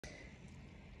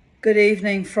Good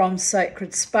evening from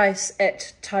Sacred Space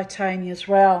at Titania's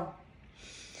Realm.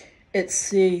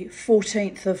 It's the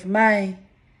 14th of May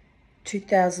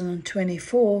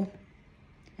 2024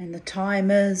 and the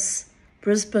time is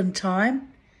Brisbane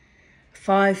time,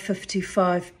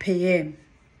 5:55 p.m.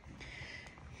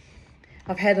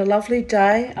 I've had a lovely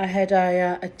day. I had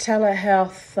a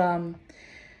telehealth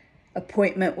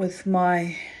appointment with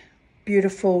my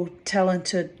beautiful,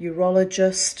 talented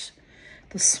urologist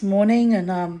this morning,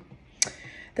 and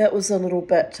that was a little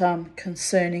bit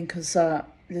concerning because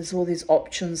there's all these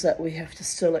options that we have to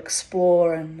still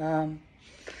explore, and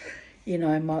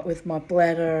with my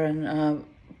bladder and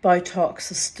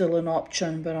Botox is still an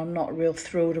option, but I'm not real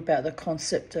thrilled about the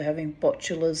concept of having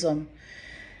botulism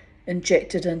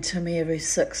injected into me every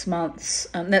 6 months.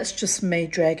 That's just me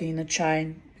dragging the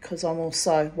chain because I'm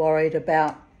also worried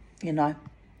about,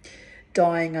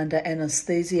 dying under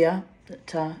anesthesia.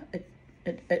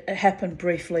 It happened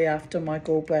briefly after my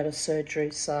gallbladder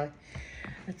surgery, so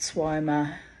that's why I'm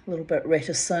a little bit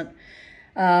reticent.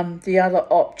 The other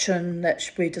option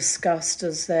that we discussed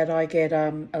is that I get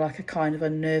like a kind of a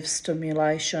nerve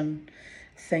stimulation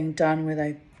thing done where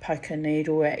they poke a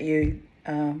needle at you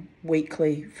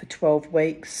weekly for 12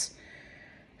 weeks.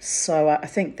 So I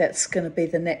think that's going to be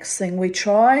the next thing we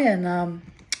try. And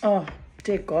oh,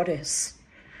 dear goddess.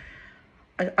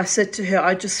 I said to her,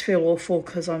 I just feel awful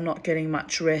because I'm not getting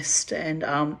much rest, and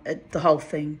the whole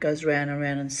thing goes round and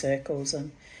round in circles,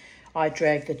 and I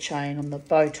drag the chain on the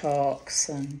Botox,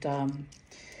 and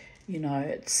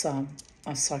it's a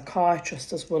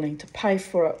psychiatrist is willing to pay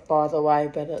for it, by the way,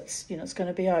 but it's it's going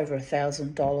to be over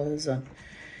 $1,000, and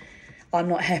I'm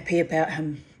not happy about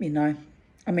him.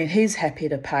 I mean, he's happy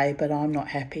to pay, but I'm not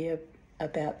happy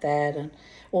about that, and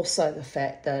also the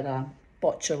fact that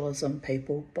botulism,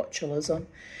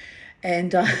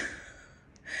 and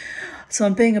so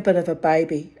I'm being a bit of a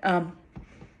baby.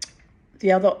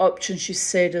 The other option, she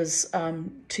said, is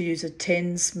to use a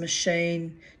TENS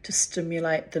machine to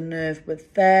stimulate the nerve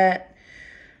with that.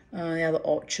 The other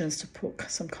option is to put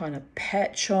some kind of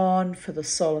patch on for the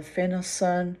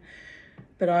solifenacin,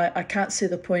 but I can't see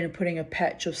the point of putting a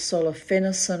patch of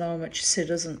solifenacin on, which she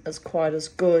said isn't quite as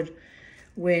good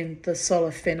when the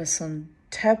solifenacin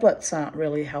tablets aren't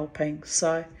really helping.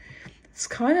 So it's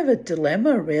kind of a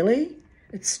dilemma, really.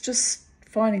 It's just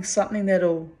finding something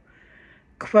that'll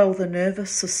quell the nervous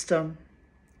system,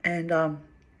 and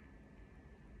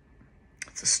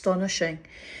it's astonishing.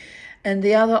 And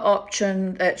the other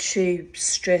option that she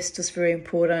stressed is very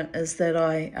important is that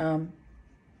I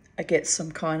get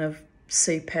some kind of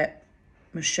CPAP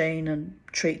machine and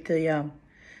treat the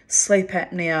sleep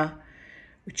apnea,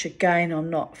 which again I'm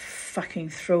not fucking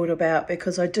thrilled about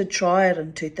because I did try it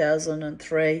in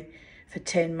 2003 for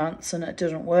 10 months and it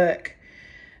didn't work.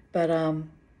 But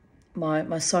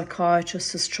my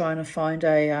psychiatrist is trying to find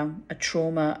a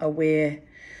trauma-aware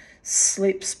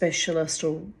sleep specialist,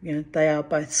 or they are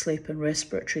both sleep and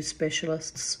respiratory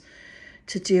specialists,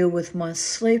 to deal with my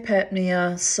sleep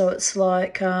apnea. So it's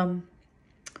like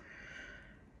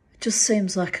just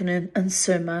seems like an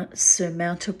insurmountable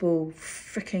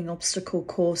freaking obstacle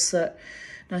course that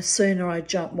no sooner I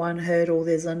jump one hurdle,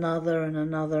 there's another and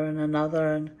another and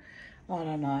another, and I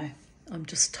don't know, I'm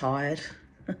just tired.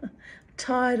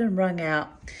 Tired and wrung out.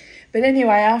 But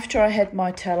anyway, after I had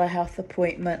my telehealth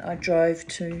appointment, I drove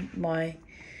to my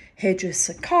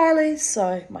hairdresser Kylie's,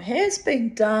 so my hair's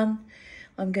been done.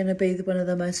 I'm going to be one of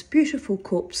the most beautiful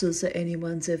corpses that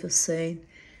anyone's ever seen.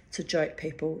 It's a joke,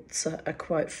 people. It's a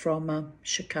quote from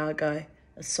Chicago,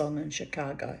 a song in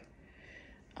Chicago.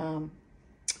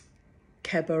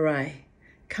 Cabaret.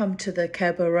 Come to the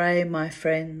cabaret, my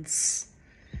friends.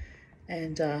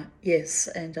 And yes,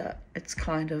 and it's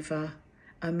kind of a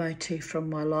motif from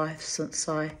my life since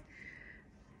I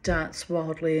dance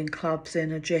wildly in clubs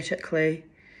energetically,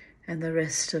 and the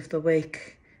rest of the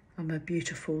week I'm a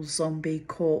beautiful zombie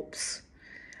corpse.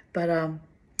 But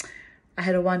I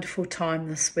had a wonderful time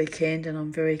this weekend, and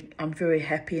I'm very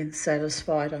happy and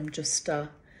satisfied. I'm just a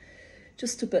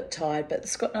bit tired, but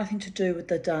it's got nothing to do with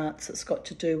the dance. It's got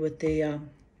to do with the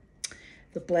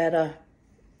bladder,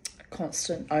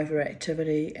 constant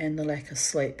overactivity, and the lack of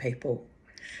sleep, people.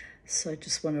 So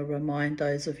just want to remind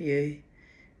those of you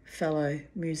fellow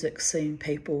music scene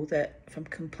people that if I'm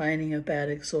complaining about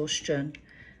exhaustion,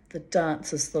 the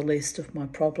dance is the least of my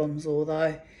problems,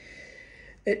 although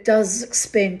it does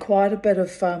expend quite a bit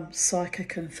of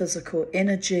psychic and physical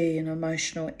energy and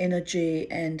emotional energy,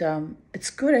 and it's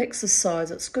good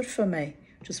exercise. It's good for me,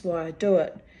 which is why I do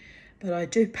it. But I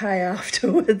do pay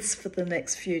afterwards for the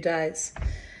next few days.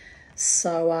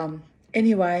 So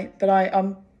anyway, but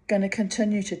I'm going to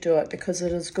continue to do it because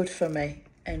it is good for me.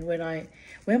 And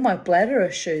when my bladder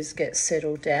issues get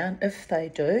settled down, if they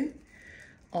do,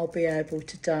 I'll be able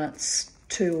to dance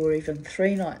 2 or even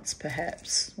 3 nights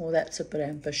perhaps. Well, that's a bit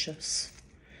ambitious.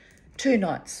 2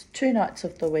 nights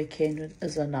of the weekend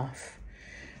is enough.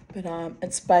 But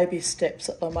it's baby steps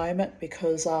at the moment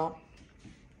because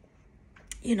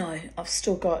you know, I've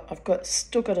still got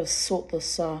to sort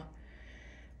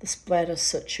this bladder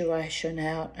situation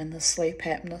out and the sleep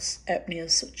apnea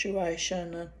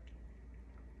situation,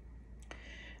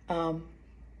 and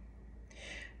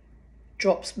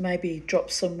drop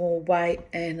some more weight,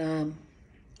 and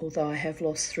although I have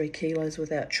lost 3 kilos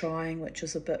without trying, which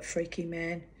is a bit freaky,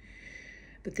 man.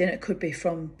 But then it could be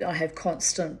from I have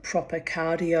constant proper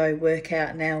cardio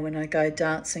workout now when I go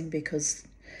dancing, because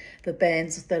the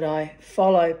bands that I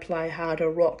follow play harder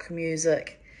rock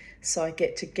music, so I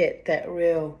get that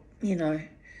real, you know,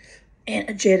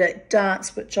 energetic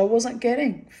dance, which I wasn't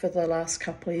getting for the last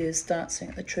couple of years dancing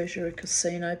at the Treasury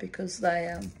Casino, because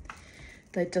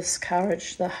they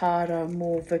discouraged the harder,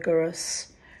 more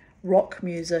vigorous rock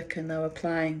music, and they were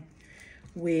playing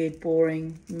weird,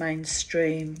 boring,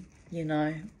 mainstream, you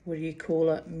know, what do you call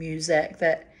it, music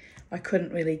that I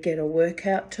couldn't really get a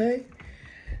workout to.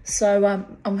 So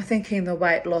I'm thinking the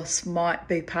weight loss might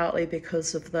be partly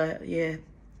because of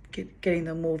getting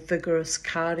the more vigorous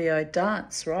cardio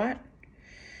dance, right?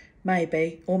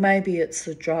 Maybe. Or maybe it's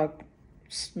the drug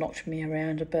knocked me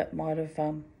around a bit, might have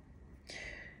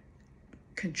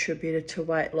contributed to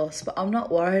weight loss. But I'm not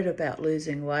worried about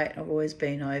losing weight. I've always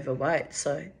been overweight,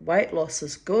 so weight loss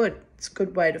is good. It's a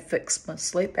good way to fix my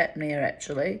sleep apnea,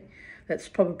 actually. That's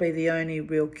probably the only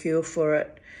real cure for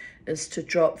it, is to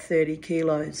drop 30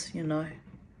 kilos, you know,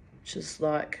 which is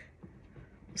like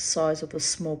the size of a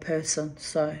small person,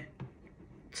 so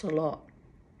it's a lot.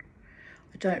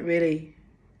 30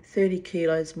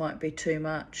 kilos might be too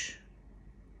much.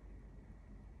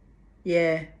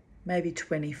 Yeah, maybe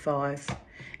 25.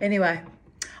 Anyway,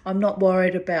 I'm not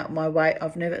worried about my weight.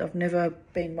 I've never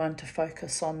been one to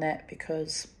focus on that,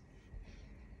 because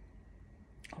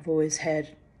I've always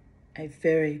had a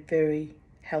very, very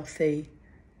healthy,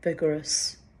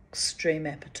 vigorous, extreme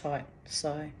appetite.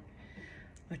 So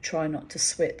I try not to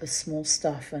sweat the small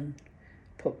stuff and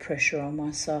put pressure on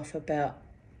myself about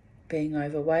being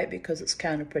overweight, because it's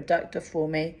counterproductive for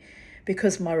me,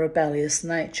 because my rebellious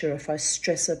nature, if I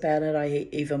stress about it, I eat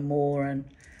even more and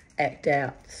act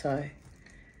out. So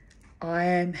I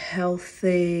am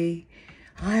healthy,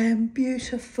 I am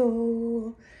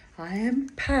beautiful, I am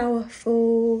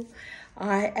powerful,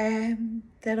 I am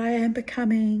that I am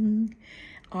becoming.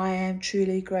 I am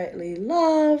truly greatly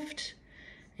loved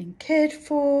and cared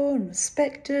for and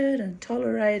respected and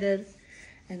tolerated,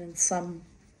 and in some,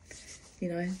 you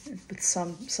know, with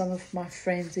some of my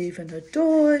friends even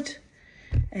adored,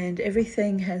 and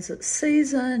everything has its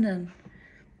season. And,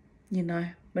 you know,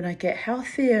 when I get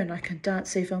healthier and I can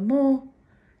dance even more,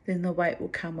 then the weight will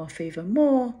come off even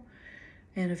more,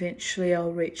 and eventually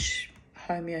I'll reach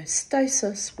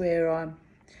homeostasis, where I'm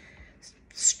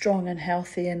strong and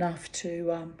healthy enough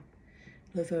to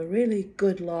live a really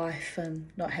good life and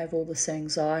not have all this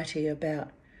anxiety about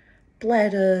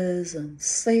bladders and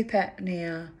sleep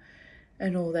apnea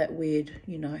and all that weird,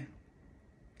 you know,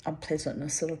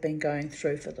 unpleasantness that I've been going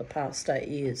through for the past 8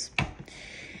 years.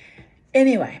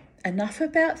 Anyway, enough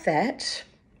about that.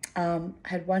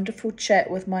 Had wonderful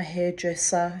chat with my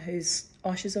hairdresser,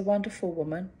 she's a wonderful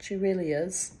woman. She really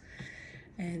is.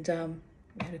 And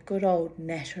we had a good old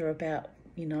natter about,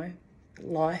 you know,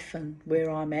 life and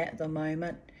where I'm at the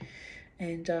moment.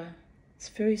 And it's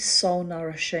very soul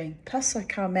nourishing. Plus I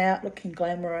come out looking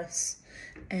glamorous,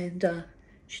 and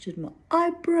she did my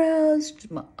eyebrows, she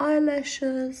did my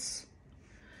eyelashes.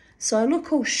 So I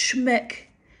look all schmick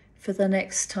for the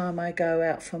next time I go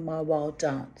out for my wild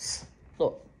dance.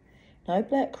 Look, no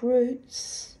black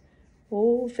roots,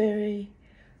 all very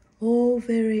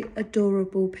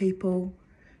adorable people.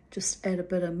 Just add a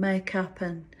bit of makeup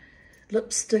and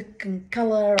lipstick and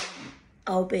colour.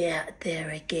 I'll be out there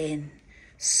again,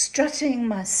 strutting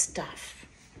my stuff.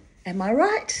 Am I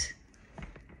right?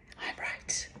 I'm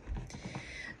right.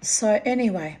 So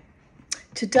anyway,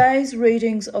 today's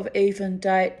readings of Even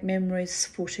Date Memories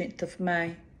 14th of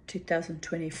May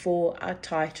 2024 are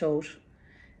titled,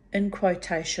 in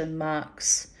quotation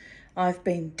marks, I've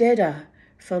been deader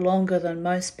for longer than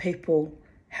most people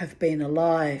have been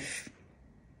alive.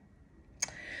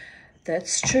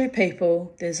 That's true,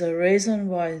 people. There's a reason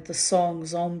why the song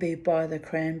Zombie by the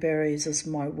Cranberries is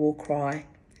my war cry.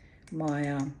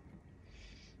 My,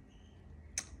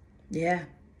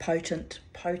 potent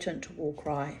war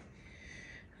cry,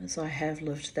 as I have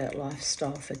lived that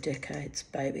lifestyle for decades,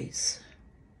 babies.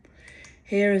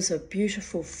 Here is a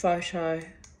beautiful photo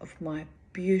of my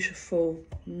beautiful,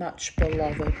 much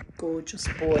beloved, gorgeous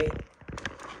boy,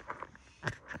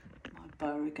 my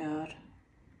Beauregard.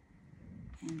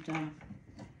 And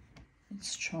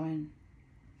let's try and,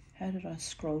 how did I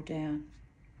scroll down?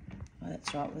 Oh,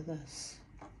 that's right with this.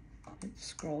 Let's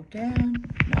scroll down.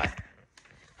 No.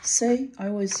 See, I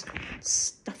always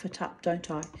stuff it up,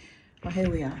 don't I? Oh, here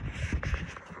we are.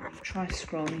 Try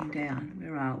scrolling down.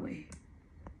 Where are we?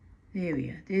 There we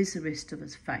are. There's the rest of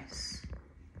his face.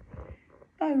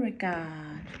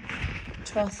 Beauregard.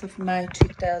 12th of May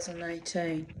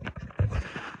 2018.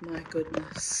 My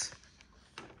goodness.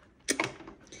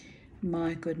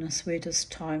 My goodness, where does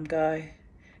time go?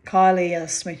 Kylie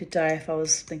asked me today if I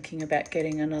was thinking about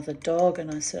getting another dog,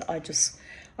 and I said I just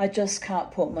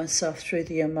can't put myself through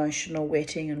the emotional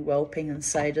wetting and whelping and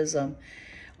sadism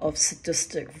of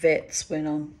sadistic vets when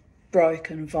I'm broke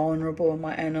and vulnerable and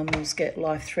my animals get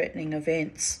life-threatening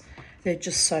events. They're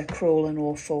just so cruel and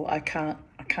awful. I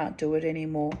can't do it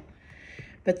anymore.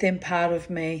 But then part of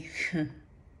me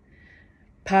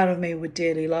would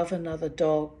dearly love another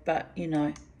dog, but you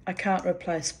know, I can't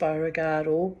replace Beauregard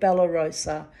or Bella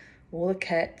Rosa or the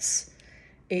cats.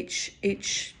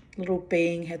 Each little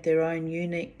being had their own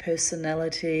unique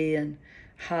personality and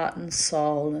heart and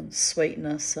soul and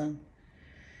sweetness, and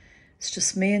it's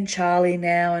just me and Charlie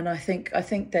now. And I think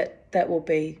that will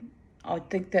be, I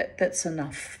think that's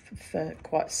enough for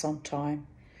quite some time.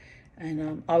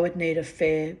 And I would need a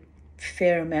fair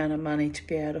amount of money to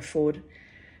be able to afford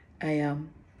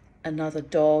another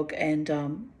dog,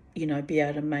 and you know, be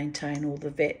able to maintain all the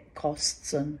vet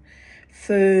costs and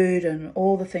food and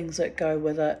all the things that go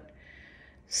with it.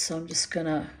 So I'm just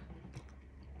gonna,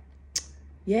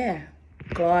 yeah,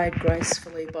 glide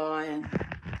gracefully by, and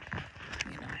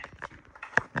you know,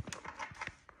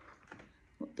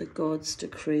 what the gods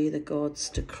decree, the gods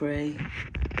decree.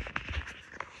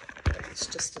 It's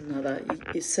just another,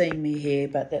 you've seen me here,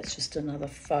 but that's just another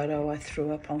photo I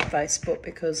threw up on Facebook,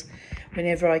 because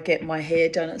whenever I get my hair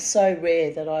done, it's so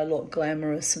rare that I look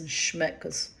glamorous and schmick,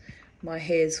 because my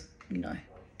hair's, you know,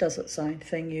 does its own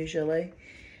thing usually.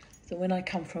 So when I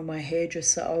come from my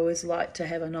hairdresser, I always like to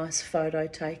have a nice photo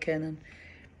taken, and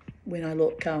when I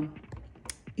look,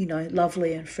 you know,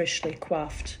 lovely and freshly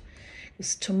coiffed.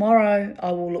 Because tomorrow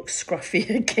I will look scruffy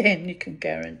again, you can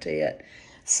guarantee it.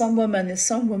 There's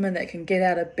some women that can get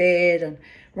out of bed and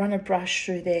run a brush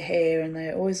through their hair and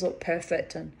they always look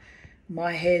perfect, and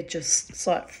my hair just, it's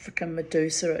like freaking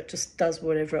Medusa. It just does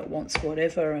whatever it wants,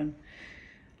 whatever, and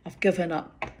I've given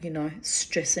up, you know,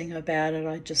 stressing about it.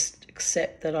 I just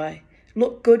accept that I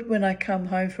look good when I come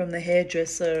home from the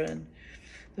hairdresser, and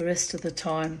the rest of the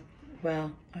time,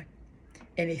 well,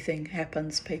 anything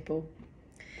happens, people.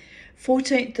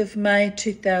 14th of May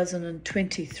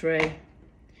 2023.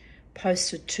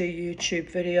 Posted 2 YouTube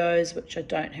videos, which I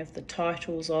don't have the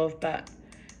titles of, but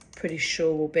pretty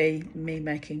sure will be me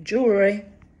making jewellery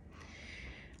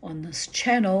on this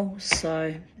channel,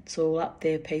 so it's all up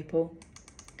there, people.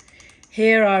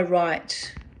 Here I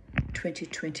write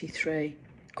 2023.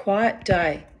 Quiet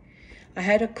day. I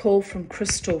had a call from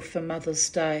Crystal for Mother's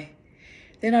Day.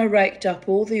 Then I raked up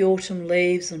all the autumn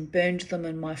leaves and burned them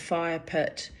in my fire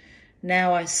pit.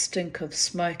 Now I stink of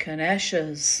smoke and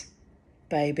ashes,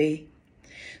 baby.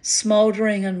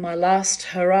 Smouldering in my last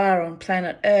hurrah on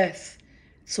planet Earth.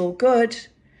 It's all good.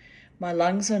 My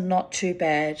lungs are not too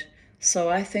bad, so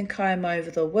I think I am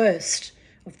over the worst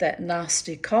of that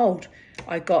nasty cold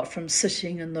I got from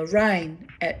sitting in the rain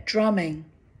at drumming.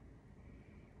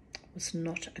 It was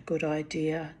not a good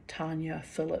idea, Tanya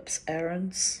Phillips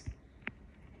Aarons.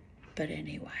 But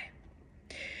anyway,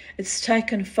 it's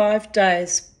taken 5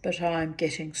 days, but I'm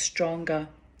getting stronger.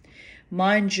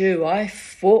 Mind you, I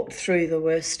fought through the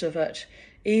worst of it,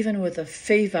 even with a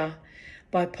fever,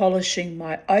 by polishing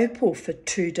my opal for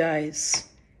 2 days.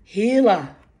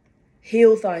 Healer,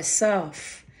 heal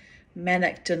thyself.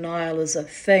 Manic denial is a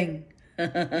thing.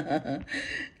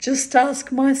 Just ask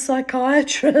my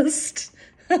psychiatrist.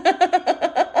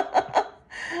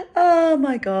 Oh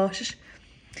my gosh.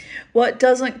 What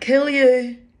doesn't kill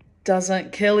you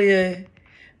doesn't kill you,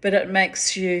 but it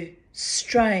makes you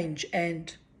strange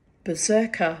and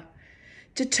berserker,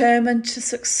 determined to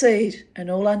succeed in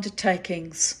all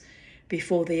undertakings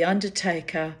before the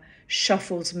undertaker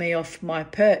shuffles me off my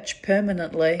perch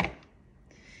permanently.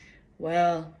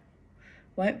 Well,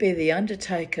 won't be the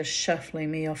undertaker shuffling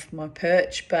me off my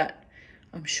perch, but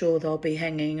I'm sure they'll be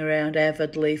hanging around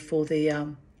avidly for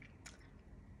the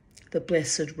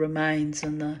blessed remains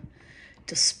and the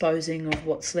disposing of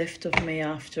what's left of me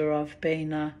after I've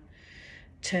been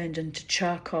turned into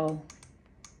charcoal.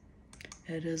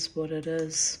 It is what it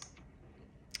is.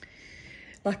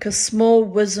 Like a small,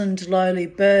 wizened, lowly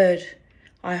bird,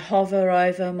 I hover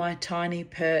over my tiny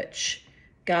perch,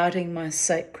 guarding my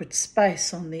sacred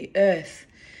space on the earth,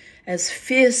 as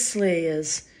fiercely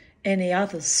as any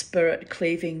other spirit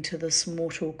cleaving to this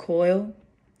mortal coil.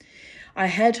 I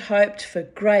had hoped for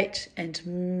great and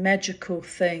magical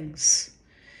things,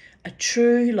 a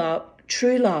true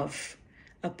love,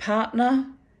 a partner,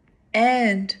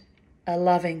 and a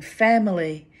loving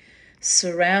family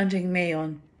surrounding me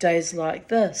on days like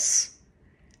this,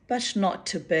 but not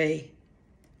to be.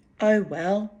 Oh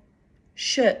well,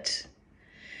 shit.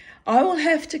 I will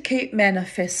have to keep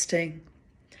manifesting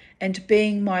and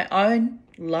being my own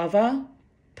lover,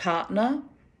 partner,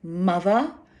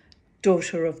 mother,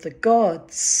 daughter of the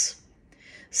gods.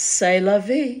 C'est la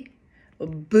vie.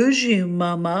 Bougie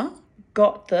mama,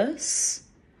 got this.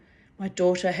 My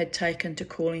daughter had taken to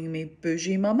calling me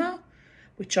bougie mama,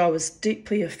 which I was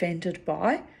deeply offended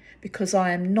by because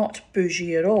I am not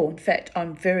bougie at all. In fact,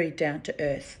 I'm very down to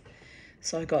earth.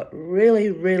 So I got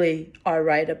really, really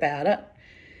irate about it.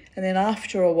 And then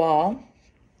after a while,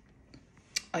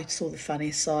 I saw the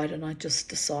funny side and I just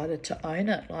decided to own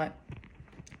it. Like,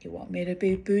 you want me to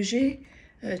be bougie?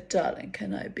 Darling,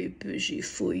 can I be bougie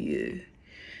for you?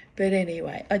 But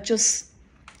anyway, I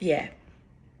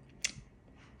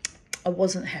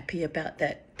wasn't happy about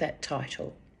that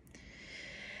title.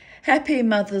 Happy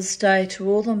Mother's Day to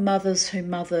all the mothers who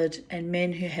mothered and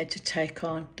men who had to take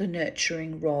on the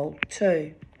nurturing role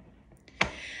too.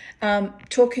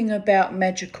 Talking about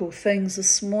magical things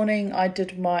this morning, I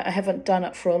haven't done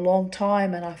it for a long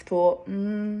time, and I thought,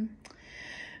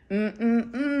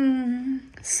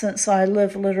 since I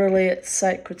live literally at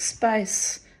sacred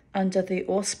space under the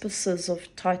auspices of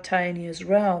Titania's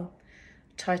realm,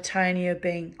 Titania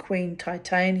being Queen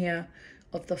Titania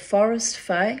of the forest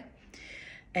fae,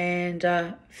 and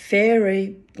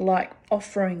fairy-like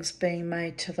offerings being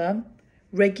made to them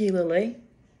regularly,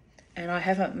 and I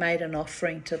haven't made an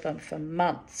offering to them for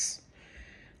months.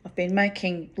 I've been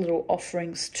making little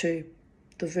offerings to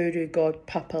the voodoo god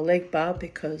Papa Legba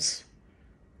because,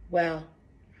 well,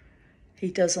 he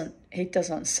doesn't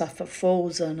suffer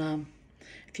fools, and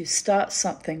if you start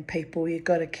something, people, you've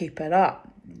got to keep it up.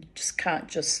 You just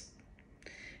can't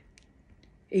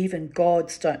even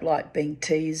gods don't like being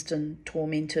teased and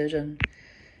tormented and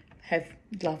have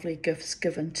lovely gifts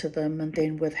given to them and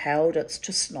then withheld. It's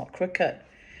just not cricket.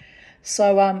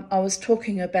 So I was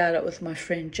talking about it with my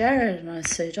friend Jared, and I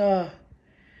said, I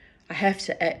have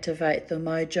to activate the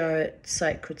mojo at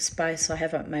sacred space. I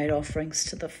haven't made offerings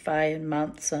to the fae in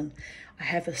months, and I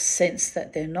have a sense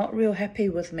that they're not real happy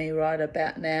with me right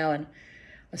about now, and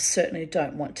I certainly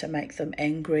don't want to make them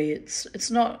angry.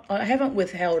 It's not, I haven't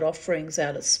withheld offerings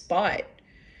out of spite.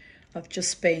 I've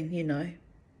just been,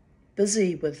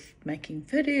 busy with making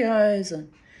videos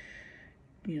and,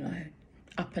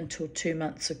 up until 2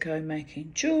 months ago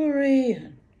making jewelry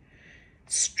and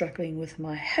struggling with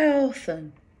my health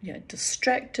and,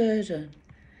 distracted, and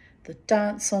the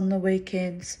dance on the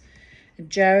weekends. And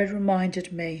Jared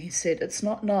reminded me, he said, it's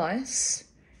not nice.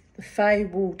 The fae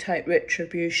will take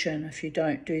retribution if you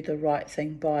don't do the right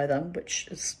thing by them, which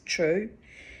is true.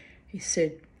 He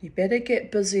said, you better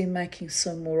get busy making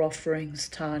some more offerings,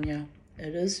 Tanya.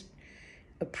 It is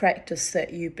a practice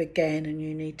that you began and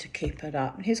you need to keep it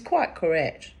up. And he's quite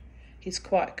correct.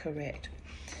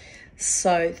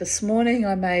 So this morning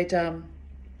I made a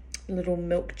little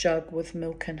milk jug with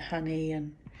milk and honey,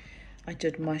 and I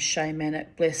did my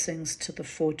shamanic blessings to the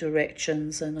 4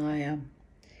 directions, and I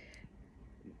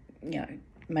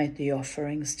made the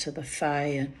offerings to the fae,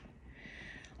 and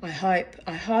I hope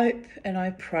and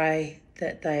I pray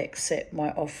that they accept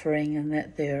my offering and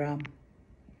that they're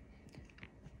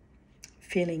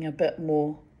feeling a bit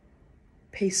more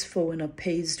peaceful and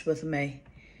appeased with me.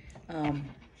 I'm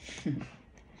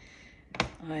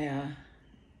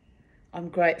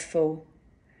grateful.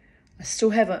 I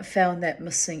still haven't found that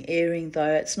missing earring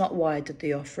though. It's not why I did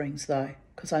the offerings though,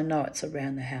 because I know it's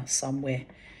around the house somewhere.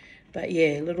 But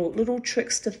yeah, little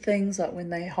trickster things, like when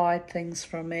they hide things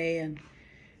from me, and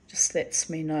just lets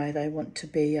me know they want to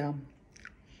be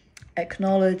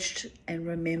acknowledged and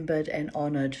remembered and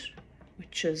honoured,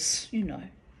 which is,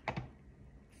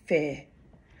 fair.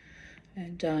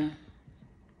 And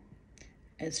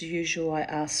as usual, I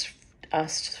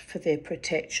asked for their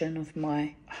protection of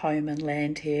my home and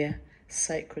land here,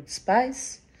 sacred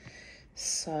space.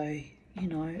 So,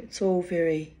 it's all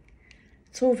very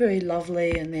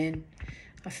lovely. And then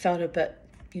I felt a bit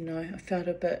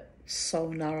soul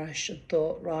nourished and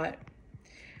thought, right,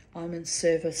 I'm in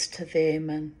service to them,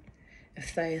 and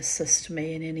if they assist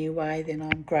me in any way, then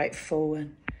I'm grateful.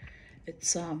 And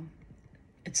it's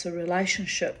it's a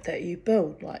relationship that you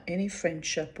build, like any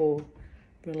friendship or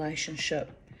relationship,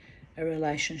 a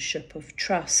relationship of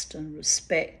trust and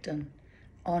respect and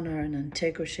honour and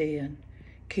integrity and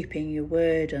keeping your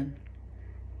word and,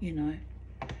 you know,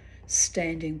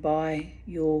 standing by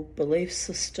your belief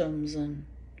systems and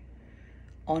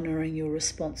honouring your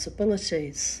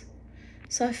responsibilities.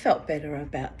 So I felt better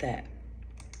about that.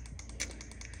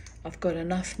 I've got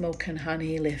enough milk and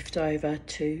honey left over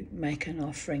to make an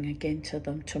offering again to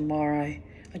them tomorrow.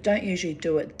 I don't usually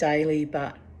do it daily,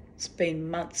 but it's been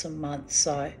months and months,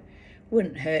 so it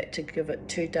wouldn't hurt to give it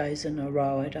 2 days in a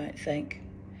row, I don't think.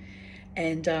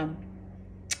 And I've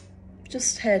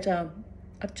just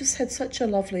had such a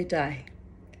lovely day,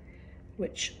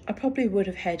 which I probably would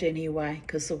have had anyway,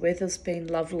 because the weather's been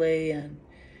lovely, and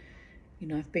you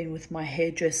know, I've been with my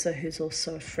hairdresser, who's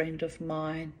also a friend of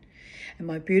mine, and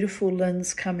my beautiful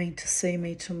Lynn's coming to see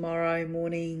me tomorrow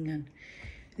morning, and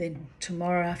then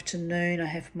tomorrow afternoon I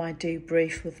have my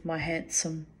debrief with my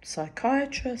handsome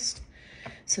psychiatrist.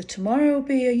 So tomorrow will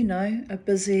be, you know, a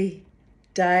busy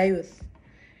day with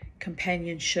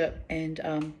companionship and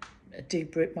a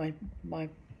debrief, my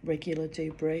regular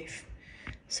debrief.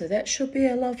 So that should be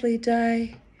a lovely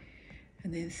day.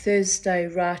 And then Thursday,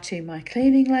 Rati, my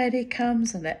cleaning lady,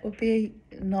 comes, and that will be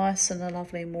nice and a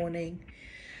lovely morning.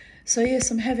 So yes,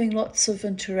 I'm having lots of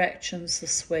interactions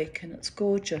this week, and it's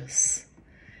gorgeous.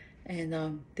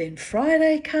 And then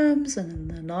Friday comes, and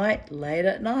in the night, late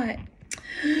at night,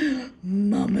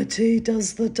 Mama T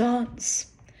does the dance.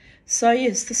 So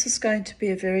yes, this is going to be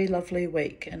a very lovely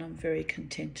week, and I'm very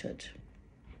contented.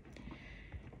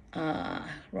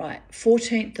 Right,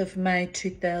 14th of May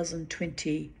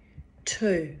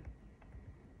 2022.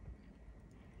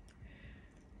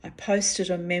 I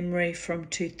posted a memory from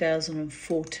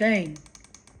 2014.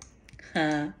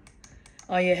 Oh,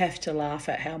 you have to laugh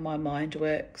at how my mind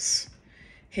works.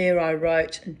 Here I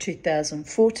wrote in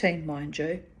 2014, mind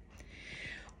you,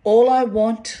 all I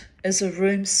want is a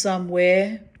room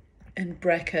somewhere, in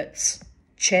brackets,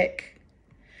 check,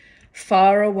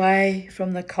 far away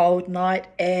from the cold night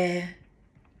air,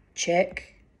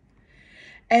 check,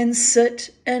 and sit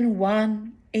in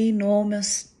one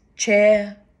enormous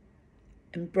chair,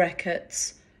 in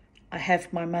brackets, I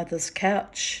have my mother's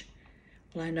couch.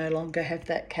 Well, I no longer have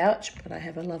that couch, but I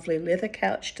have a lovely leather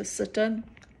couch to sit in.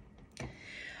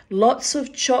 Lots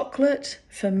of chocolate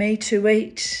for me to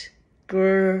eat.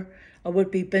 Grr, I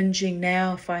would be binging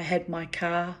now if I had my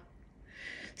car.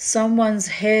 Someone's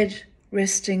head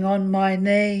resting on my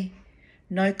knee.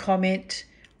 No comment.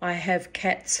 I have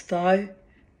cats though.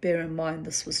 Bear in mind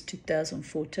this was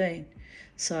 2014,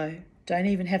 so don't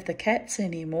even have the cats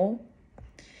anymore.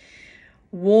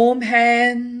 Warm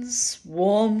hands,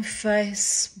 warm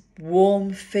face,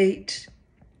 warm feet,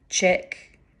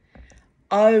 check.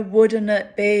 Oh, wouldn't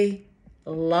it be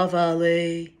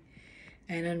lovely?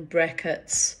 And in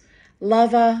brackets,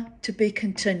 lover to be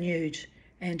continued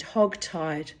and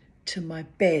hog-tied to my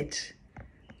bed.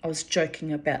 I was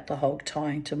joking about the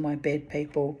hog-tying to my bed,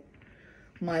 people.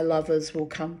 My lovers will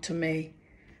come to me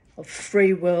of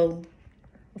free will,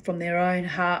 from their own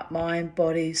heart, mind,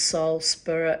 body, soul,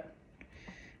 spirit,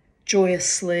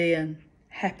 joyously and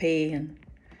happy and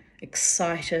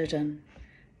excited and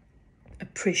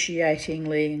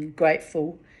appreciatingly and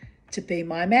grateful to be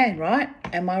my man, right?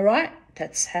 Am I right?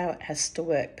 That's how it has to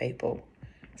work, people.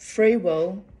 Free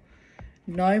will,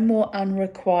 no more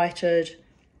unrequited,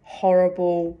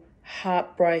 horrible,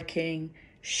 heartbreaking,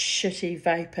 shitty,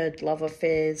 vapid love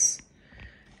affairs,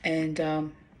 and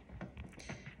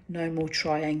no more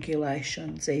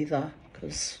triangulations either,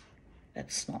 because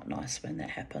that's not nice when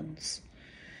that happens.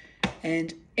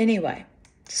 And anyway,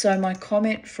 so my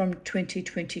comment from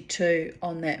 2022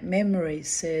 on that memory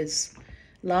says,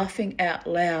 laughing out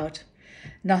loud,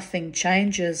 nothing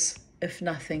changes if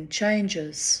nothing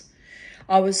changes.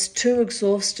 I was too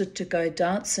exhausted to go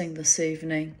dancing this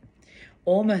evening.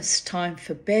 Almost time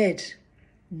for bed.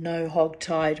 No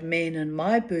hog-tied men in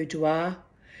my boudoir.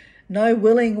 No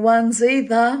willing ones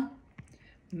either.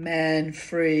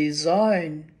 Man-free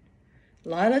zone.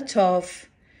 Lila Tov,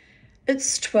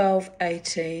 it's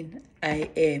 12:18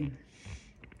 a.m.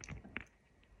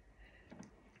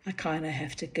 I kind of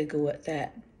have to giggle at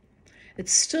that.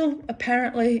 It's still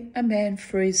apparently a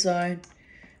man-free zone,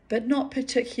 but not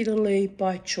particularly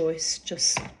by choice,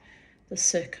 just the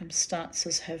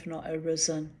circumstances have not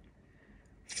arisen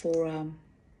for,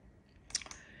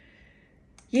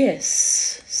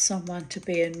 yes, someone to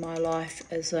be in my life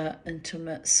as an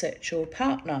intimate sexual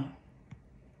partner.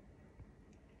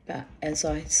 But as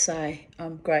I say,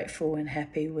 I'm grateful and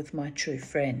happy with my true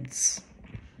friends.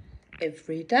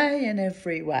 Every day in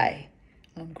every way,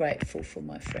 I'm grateful for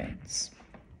my friends.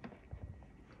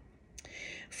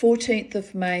 14th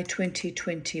of May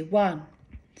 2021,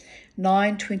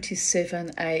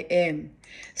 9:27 a.m.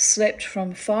 Slept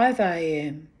from 5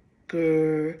 a.m.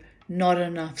 Grrr, not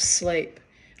enough sleep.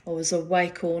 I was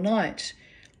awake all night.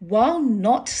 While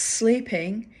not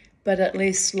sleeping, but at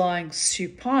least lying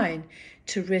supine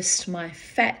to rest my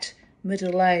fat,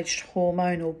 middle-aged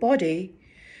hormonal body,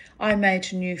 I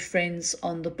made new friends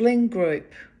on the Bling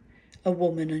group, a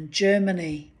woman in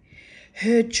Germany.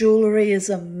 Her jewellery is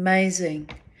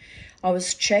amazing. I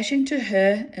was chatting to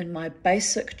her in my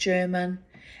basic German,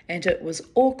 and it was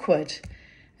awkward,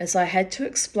 as I had to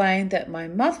explain that my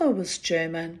mother was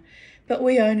German, but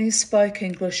we only spoke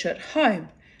English at home,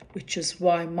 which is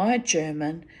why my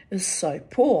German is so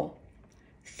poor.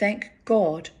 Thank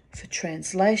God for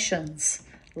translations,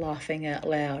 laughing out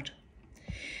loud.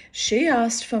 She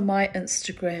asked for my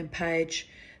Instagram page,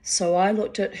 so I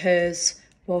looked at hers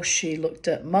while she looked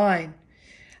at mine.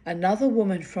 Another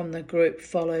woman from the group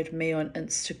followed me on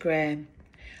Instagram.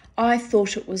 I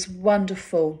thought it was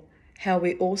wonderful how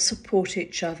we all support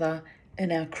each other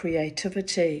in our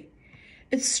creativity.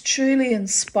 It's truly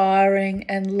inspiring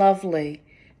and lovely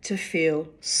to feel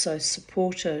so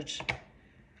supported.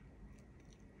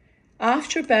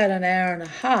 After about an hour and a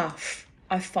half,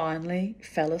 I finally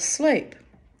fell asleep.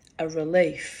 A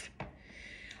relief.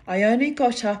 I only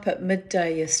got up at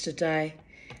midday yesterday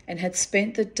and had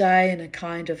spent the day in a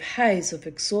kind of haze of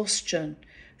exhaustion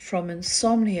from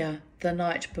insomnia the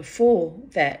night before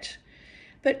that,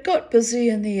 but got busy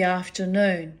in the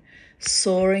afternoon,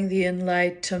 sawing the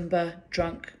inlaid timber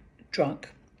drink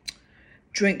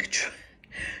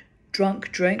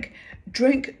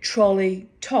trolley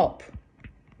top.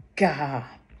 Gah!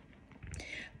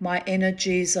 My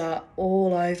energies are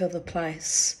all over the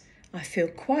place. I feel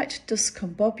quite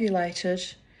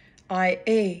discombobulated,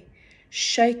 i.e.,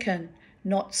 shaken,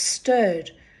 not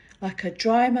stirred, like a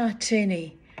dry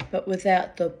martini, but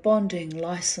without the bonding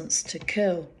license to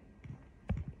kill.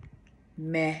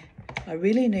 Meh. I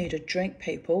really need a drink,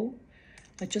 people.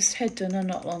 I just had dinner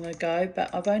not long ago,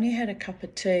 but I've only had a cup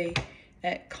of tea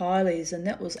at Kylie's, and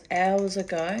that was hours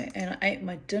ago, and I ate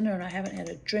my dinner and I haven't had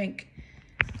a drink.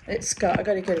 Let's go. I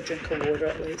got to get a drink of water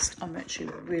at least. I'm actually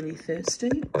really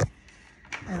thirsty.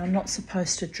 And I'm not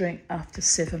supposed to drink after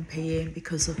 7 p.m.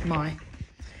 because of my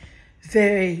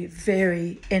very,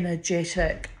 very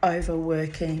energetic,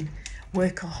 overworking,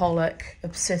 workaholic,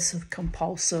 obsessive,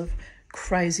 compulsive,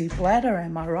 crazy bladder,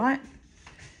 am I right?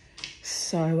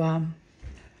 So, I'm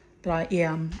like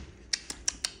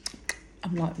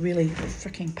really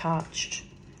freaking parched.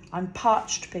 I'm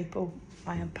parched, people.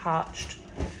 I am parched.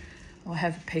 I'll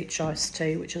have a peach iced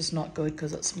tea, which is not good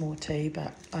because it's more tea,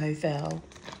 but oh, Val.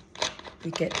 You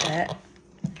get that.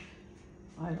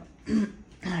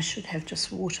 I should have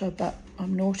just water, but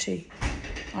I'm naughty.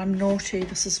 I'm naughty.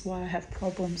 This is why I have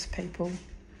problems, people.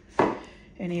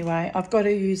 Anyway, I've got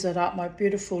to use it up. My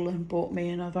beautiful Lynn bought me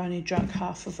and I've only drunk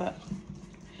half of it.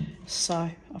 So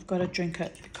I've got to drink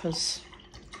it because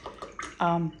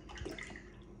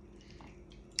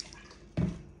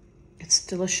it's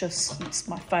delicious. It's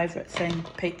my favourite thing,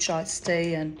 peach iced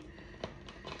tea, and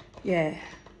yeah.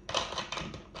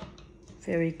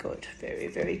 Very good, very,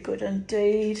 very good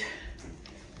indeed.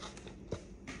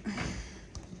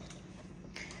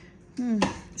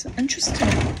 It's an interesting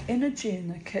energy in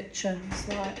the kitchen. It's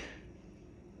like,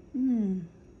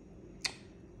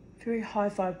 very high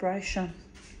vibration.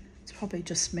 It's probably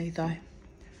just me though.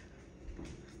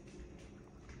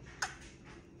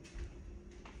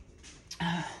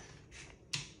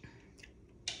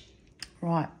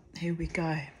 Right, here we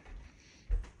go.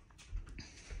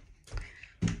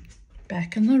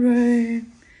 Back in the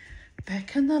room,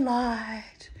 back in the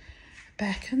light,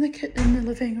 back in the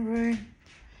living room.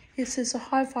 Yes, there's a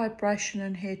high vibration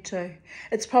in here too.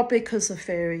 It's probably because the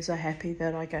fairies are happy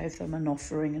that I gave them an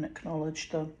offering and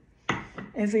acknowledged them.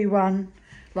 Everyone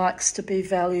likes to be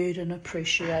valued and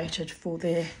appreciated for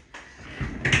their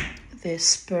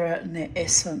spirit and their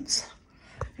essence,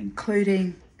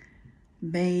 including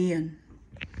me and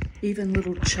even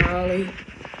little Charlie.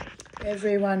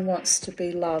 Everyone wants to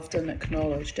be loved and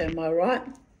acknowledged, am I right?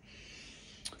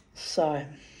 So,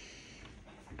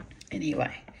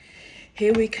 anyway,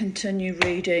 here we continue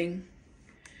reading.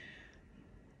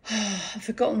 I've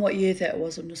forgotten what year that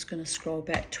was. I'm just going to scroll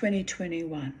back.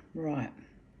 2021, right.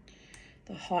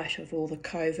 The height of all the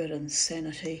COVID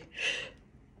insanity.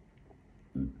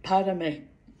 Pardon me.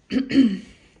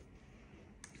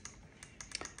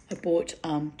 I bought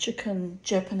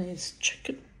Japanese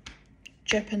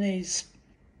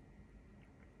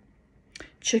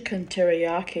chicken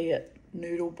teriyaki at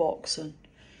Noodle Box, and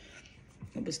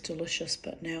It was delicious,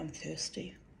 but now I'm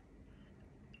thirsty.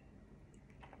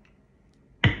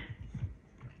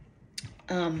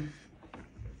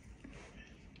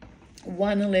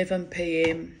 1:11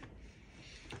 p.m.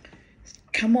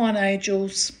 Come on,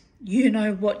 angels. You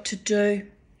know what to do.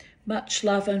 Much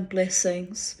love and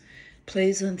blessings.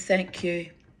 Please and thank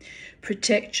you.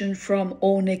 Protection from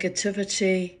all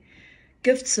negativity.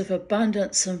 Gifts of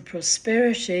abundance and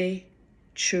prosperity.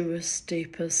 Truest,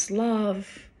 deepest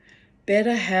love.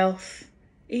 Better health.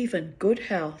 Even good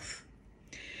health.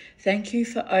 Thank you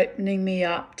for opening me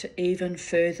up to even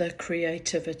further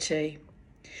creativity.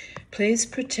 Please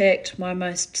protect my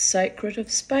most sacred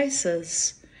of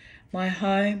spaces, my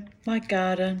home, my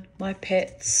garden, my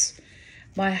pets,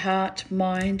 my heart,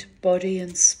 mind, body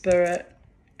and spirit,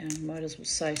 and might as well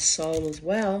say soul as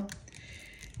well,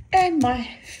 and my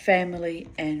family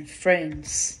and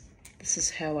friends. This is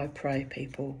how I pray,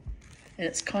 people. And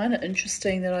it's kind of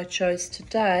interesting that I chose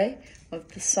today,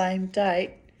 of the same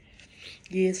date,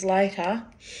 years later,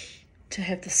 to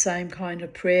have the same kind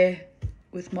of prayer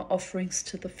with my offerings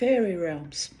to the fairy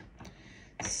realms.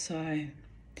 So,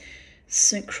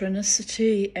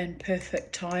 synchronicity and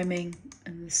perfect timing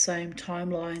in the same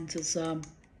timelines is a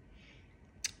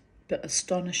bit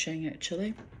astonishing,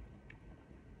 actually.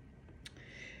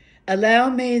 Allow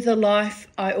me the life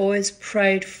I always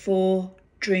prayed for,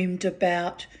 dreamed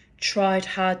about, tried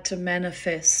hard to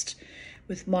manifest,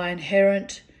 with my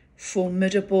inherent,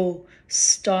 formidable,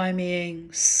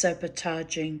 stymieing,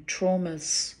 sabotaging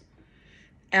traumas.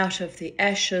 Out of the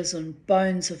ashes and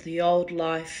bones of the old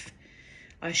life,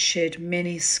 I shed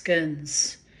many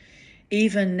skins,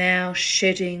 even now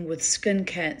shedding with skin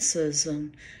cancers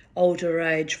and older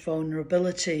age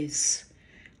vulnerabilities.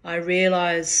 I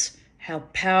realize how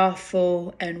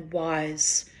powerful and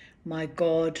wise my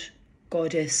God,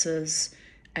 goddesses,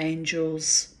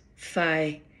 angels,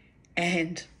 fae,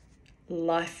 and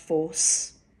life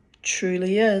force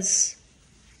truly is,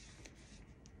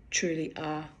 truly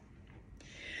are.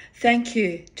 Thank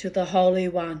you to the Holy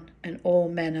One and all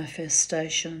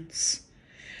manifestations.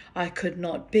 I could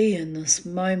not be in this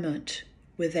moment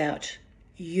without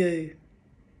you.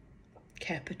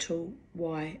 Capital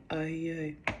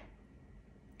Y-O-U.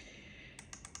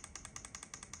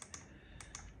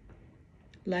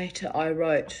 Later I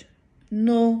wrote,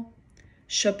 No,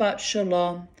 Shabbat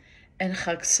Shalom and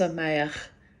Chag Sameach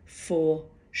for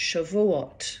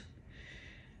Shavuot,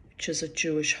 which is a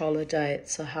Jewish holiday.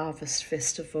 It's a harvest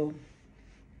festival.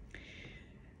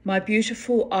 My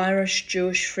beautiful Irish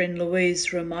Jewish friend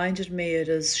Louise reminded me it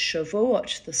is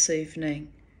Shavuot this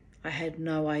evening. I had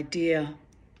no idea.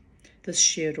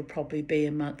 This year it'll probably be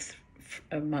a month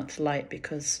late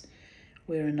because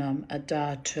we're in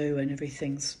Adar 2 and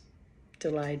everything's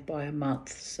delayed by a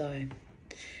month, so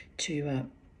to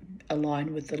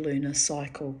align with the lunar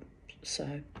cycle.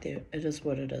 So there, it is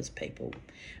what it is, people.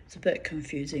 It's a bit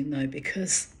confusing though,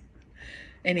 because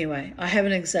anyway, I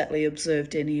haven't exactly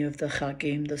observed any of the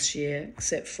Chagim this year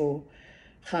except for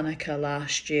Hanukkah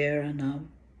last year, and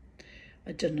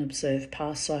I didn't observe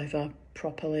Passover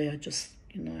properly. I just,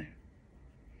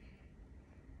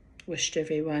 wished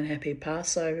everyone happy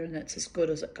Passover, and that's as good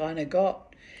as it kind of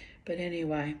got. But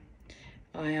anyway,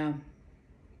 the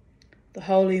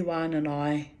Holy One and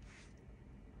I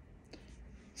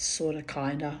sort of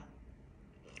kinda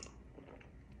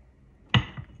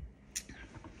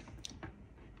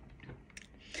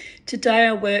today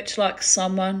I worked like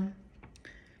someone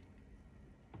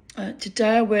had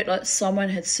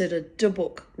set a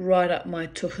dibuk right up my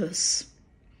tuchus.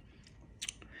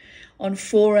 On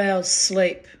 4 hours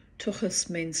sleep, tuchus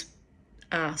means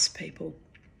ass, people,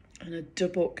 and a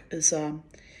dibuk is a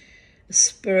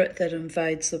spirit that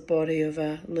invades the body of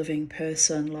a living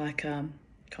person, like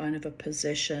kind of a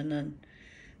possession, and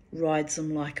rides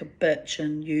them like a bitch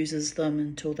and uses them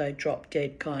until they drop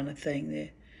dead, kind of thing. They're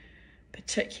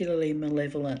particularly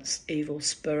malevolent, evil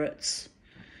spirits.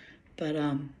 But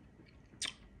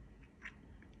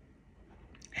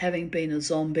having been a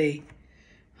zombie,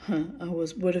 I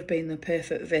would have been the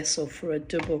perfect vessel for a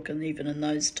dibuk, and even in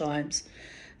those times.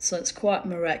 So it's quite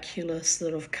miraculous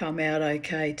that I've come out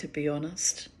okay, to be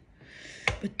honest.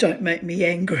 But don't make me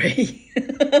angry.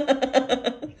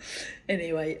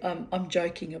 Anyway, I'm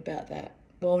joking about that.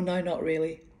 Well, no, not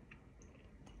really.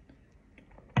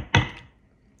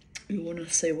 You want to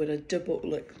see what a dibuk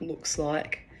looks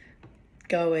like?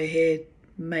 Go ahead,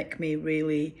 make me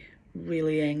really,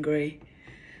 really angry,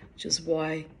 which is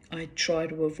why I try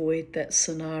to avoid that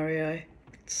scenario.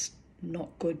 It's not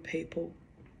good, people.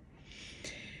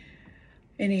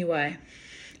 Anyway,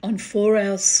 on 4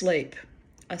 hours sleep,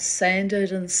 I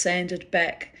sanded and sanded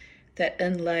back that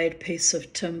inlaid piece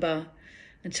of timber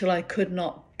until I could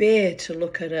not bear to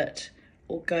look at it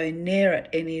or go near it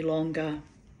any longer.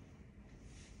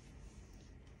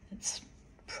 It's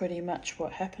pretty much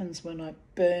what happens when I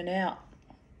burn out.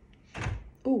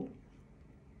 Ooh.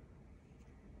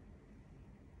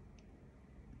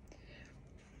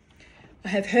 I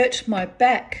have hurt my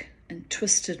back and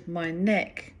twisted my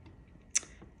neck.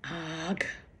 Arg.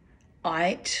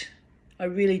 I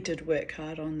really did work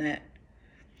hard on that.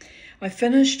 I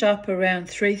finished up around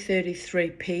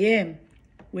 3:33 p.m.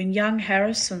 when young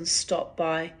Harrison stopped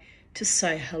by to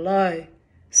say hello.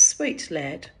 Sweet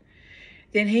lad.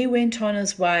 Then he went on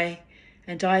his way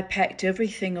and I packed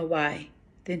everything away,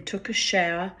 then took a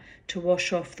shower to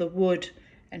wash off the wood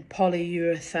and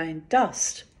polyurethane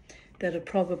dust that are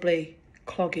probably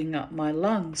clogging up my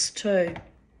lungs too,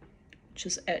 which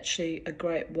is actually a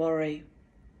great worry.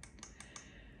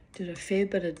 Did a fair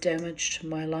bit of damage to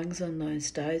my lungs in those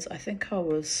days. I think I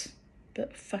was a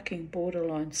bit fucking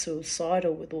borderline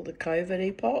suicidal with all the COVID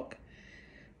epoch.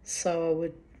 So I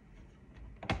would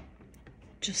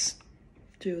just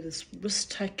do this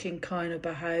risk-taking kind of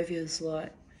behaviours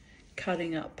like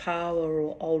cutting up power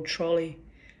or old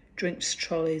drinks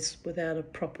trolleys without a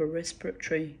proper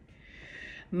respiratory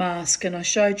mask. And I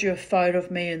showed you a photo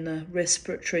of me in the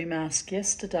respiratory mask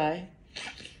yesterday,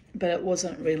 but it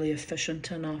wasn't really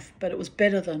efficient enough. But it was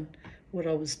better than what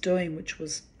I was doing, which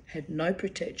had no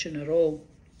protection at all.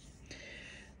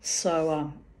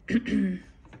 So,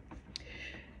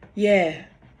 yeah,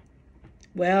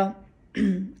 well,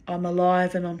 I'm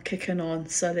alive and I'm kicking on,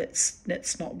 so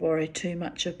let's not worry too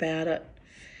much about it.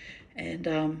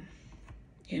 And,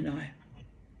 you know,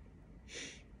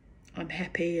 I'm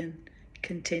happy and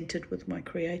contented with my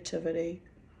creativity.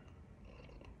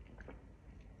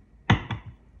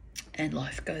 And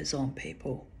life goes on,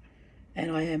 people.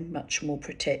 And I am much more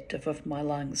protective of my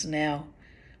lungs now,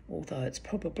 although it's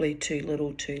probably too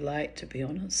little too late, to be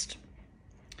honest.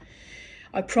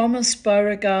 I promised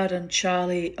Beauregard and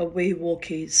Charlie a wee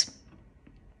walkies.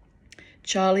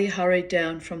 Charlie hurried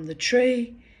down from the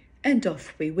tree and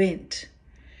off we went.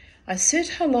 I said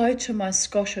hello to my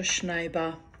Scottish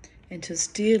neighbour and his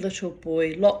dear little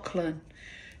boy Lachlan,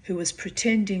 who was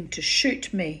pretending to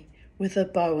shoot me with a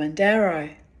bow and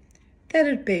arrow.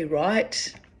 That'd be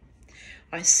right.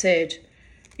 I said,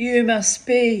 "You must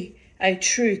be a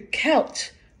true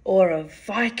Celt or a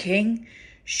Viking,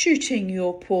 shooting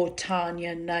your poor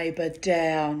Tanya neighbour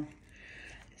down.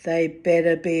 They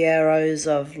better be arrows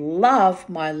of love,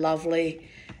 my lovely,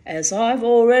 as I've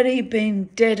already been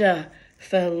deader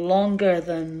for longer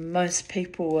than most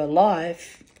people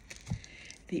alive."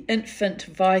 The infant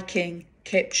Viking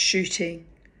kept shooting.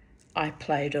 I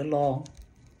played along.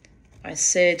 I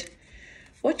said,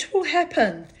 "What will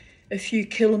happen if you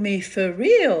kill me for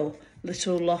real,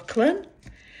 little Lachlan?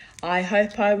 I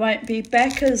hope I won't be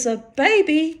back as a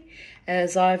baby,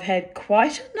 as I've had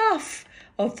quite enough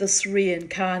of this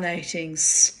reincarnating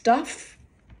stuff."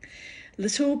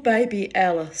 Little baby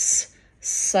Alice,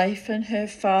 safe in her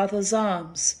father's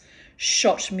arms,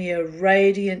 shot me a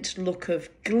radiant look of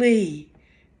glee,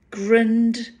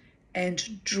 grinned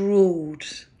and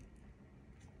drooled.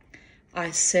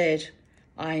 I said,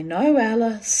 "I know,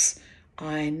 Alice,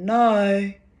 I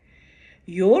know.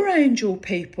 Your angel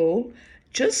people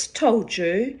just told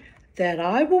you that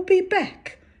I will be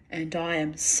back, and I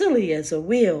am silly as a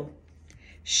wheel."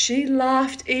 She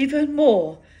laughed even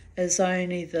more, as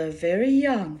only the very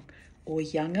young, or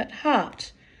young at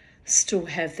heart, still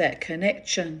have that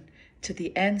connection to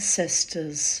the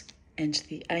ancestors and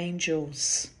the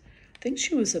angels. I think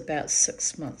she was about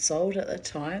 6 months old at the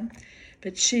time,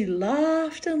 but she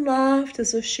laughed and laughed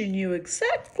as if she knew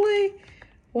exactly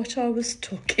what I was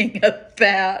talking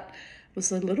about. It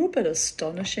was a little bit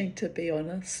astonishing, to be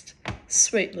honest.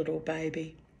 Sweet little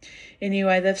baby.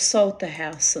 Anyway, they've sold the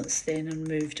house since then and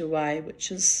moved away,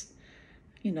 which is,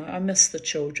 I miss the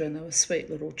children. They were sweet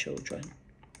little children.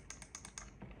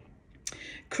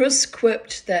 Chris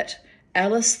quipped that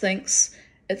Alice thinks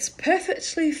it's a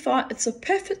perfectly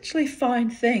fine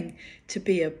thing to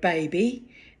be a baby.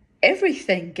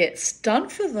 Everything gets done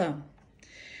for them.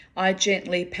 I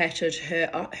gently patted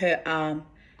her arm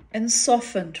and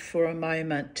softened for a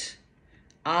moment.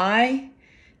 Aye,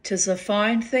 'tis a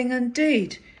fine thing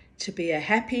indeed to be a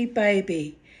happy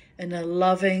baby in a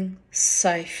loving,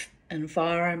 safe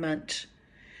environment.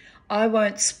 I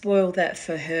won't spoil that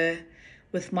for her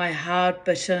with my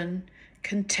hard-bitten,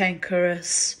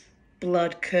 cantankerous,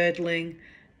 blood-curdling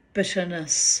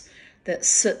bitterness that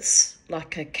sits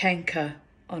like a canker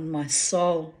on my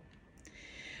soul.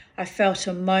 I felt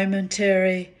a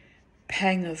momentary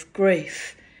pang of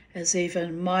grief as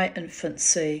even my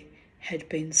infancy had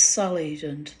been sullied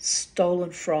and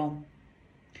stolen from.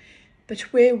 But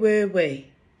where were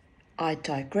we? I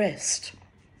digressed.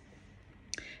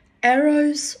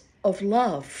 Arrows of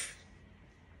love.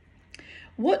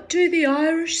 What do the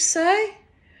Irish say?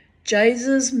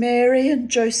 Jesus, Mary and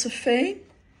Josephine?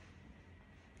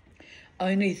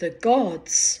 Only the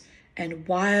gods and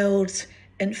wild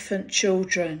infant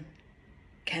children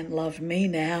can love me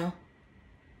now.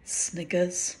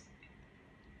 Sniggers.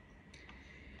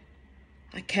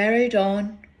 I carried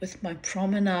on with my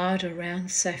promenade around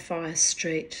Sapphire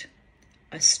Street.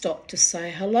 I stopped to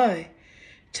say hello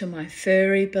to my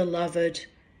furry beloved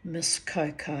Miss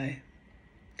Coco.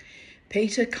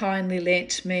 Peter kindly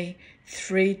lent me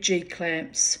 3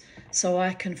 G-clamps so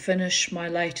I can finish my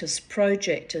latest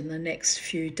project in the next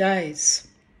few days.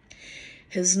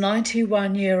 His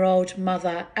 91-year-old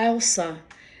mother, Elsa,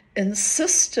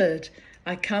 insisted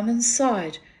I come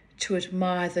inside to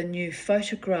admire the new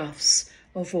photographs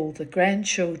of all the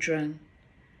grandchildren.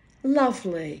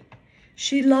 Lovely.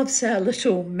 She loves our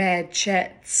little mad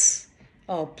chats.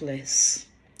 Oh, bless.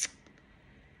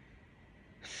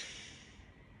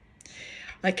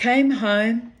 I came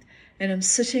home and am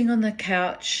sitting on the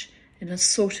couch in a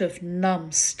sort of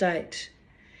numb state.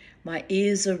 My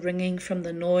ears are ringing from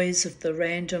the noise of the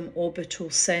random orbital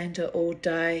sander all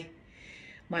day.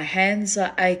 My hands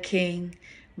are aching,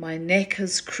 my neck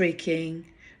is creaking.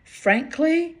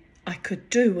 Frankly, I could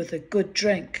do with a good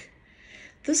drink.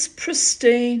 This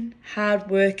pristine,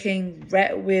 hard-working,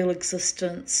 rat-wheel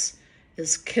existence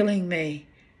is killing me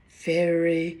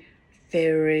very,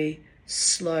 very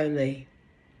slowly.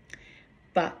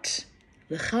 But,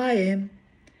 l'chaim,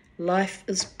 life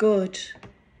is good.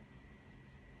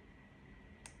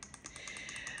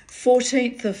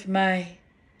 14th of May,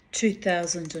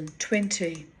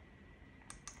 2020.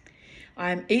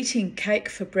 I am eating cake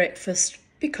for breakfast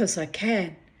because I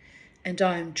can, and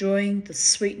I am enjoying the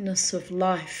sweetness of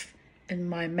life in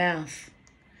my mouth.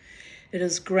 It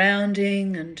is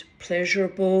grounding and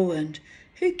pleasurable, and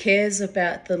who cares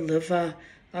about the liver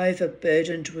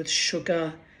overburdened with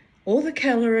sugar, or the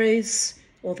calories,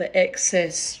 or the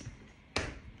excess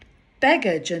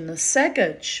baggage in the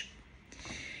saggage.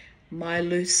 My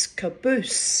loose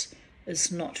caboose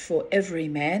is not for every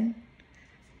man,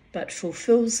 but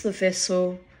fulfills the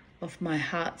vessel of my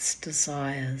heart's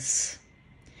desires.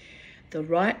 The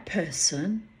right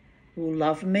person will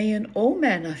love me in all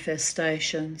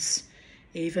manifestations,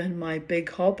 even my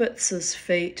big hobbits'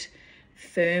 feet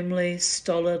firmly,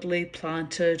 stolidly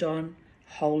planted on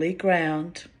holy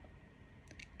ground,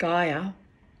 Gaia,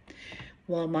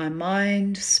 while my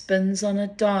mind spins on a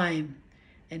dime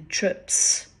and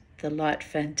trips the light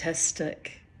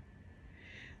fantastic.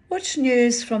 What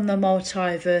news from the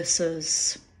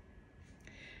multiverses?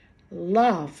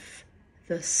 Love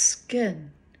the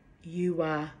skin you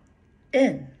are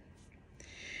in.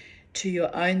 To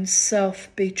your own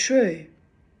self be true.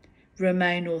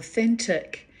 Remain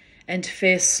authentic and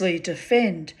fiercely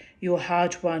defend your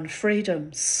hard-won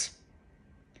freedoms.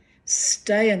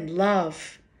 Stay in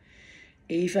love,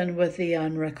 even with the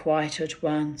unrequited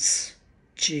ones,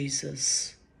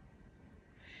 Jesus.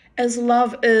 As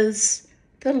love is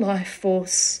the life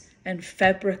force and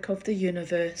fabric of the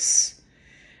universe,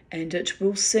 and it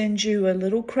will send you a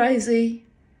little crazy,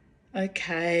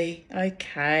 okay,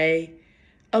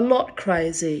 a lot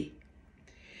crazy.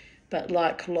 But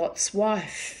like Lot's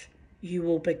wife, you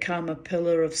will become a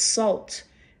pillar of salt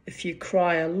if you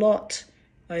cry a lot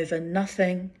over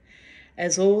nothing,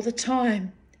 as all the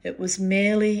time it was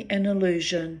merely an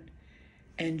illusion,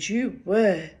 and you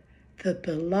were the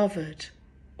beloved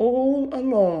all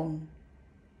along.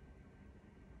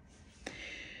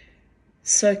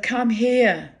 So come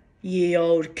here, ye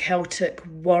old Celtic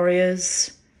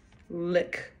warriors,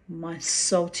 lick my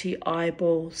salty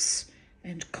eyeballs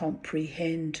and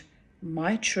comprehend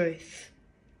my truth.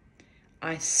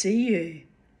 I see you,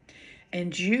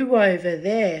 and you over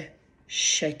there,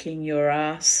 shaking your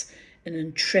ass in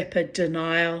intrepid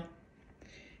denial.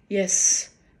 Yes,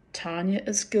 Tanya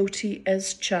is guilty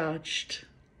as charged.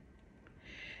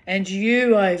 And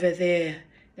you over there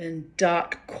in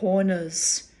dark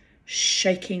corners,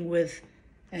 shaking with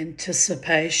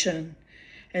anticipation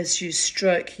as you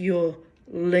stroke your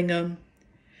lingam.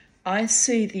 I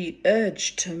see the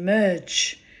urge to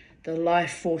merge. The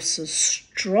life force is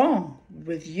strong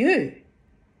with you.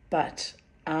 But,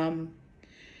 can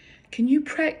you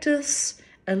practice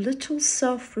a little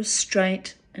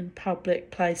self-restraint in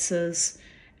public places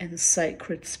and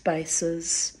sacred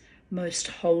spaces, most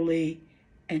holy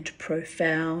and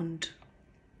profound?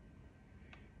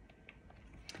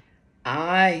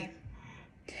 Aye,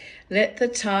 let the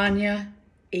Tanya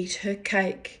eat her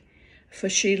cake for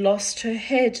she lost her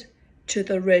head to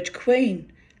the Red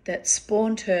Queen that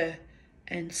spawned her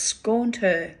and scorned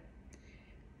her,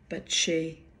 but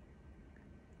she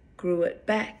grew it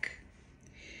back.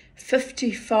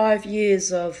 55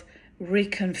 years of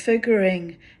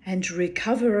reconfiguring and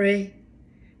recovery.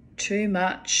 Too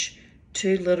much,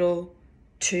 too little,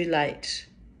 too late.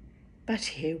 But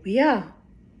here we are.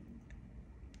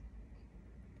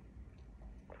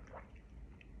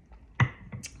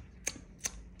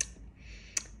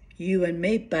 You and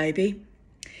me, baby,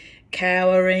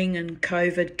 cowering in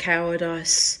COVID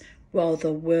cowardice while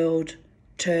the world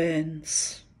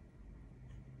turns.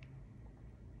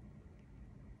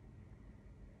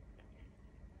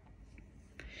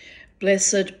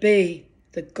 Blessed be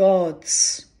the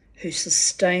gods who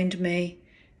sustained me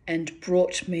and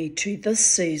brought me to this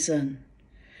season.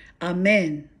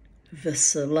 Amen,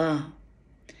 Visala.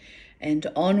 And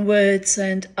onwards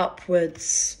and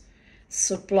upwards,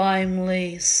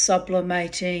 sublimely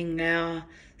sublimating our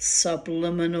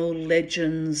subliminal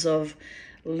legends of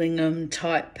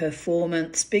lingam-type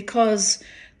performance, because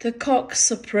the cock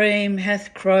supreme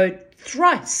hath crowed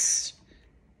thrice.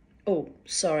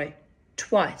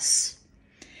 Twice.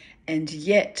 And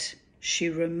yet she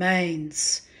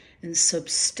remains in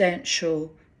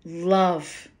substantial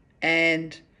love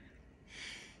and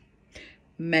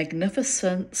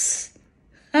magnificence.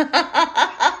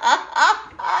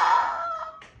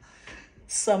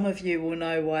 Some of you will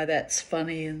know why that's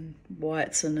funny and why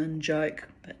it's an in-joke,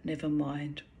 but never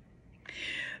mind.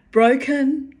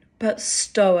 Broken but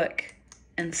stoic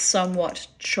and somewhat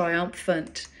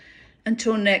triumphant,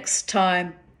 until next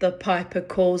time the piper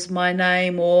calls my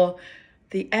name, or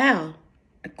the owl,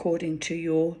 according to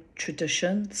your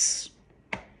traditions.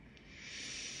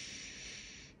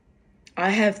 I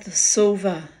have the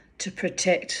silver to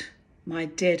protect my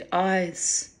dead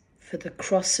eyes for the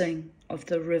crossing of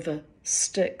the river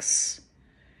Styx,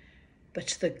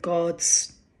 but the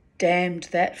gods damned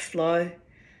that flow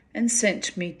and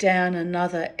sent me down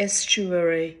another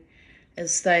estuary,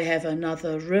 as they have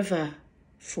another river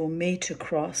for me to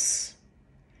cross.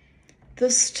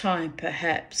 This time,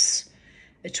 perhaps,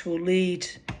 it will lead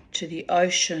to the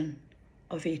ocean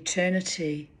of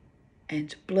eternity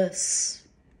and bliss.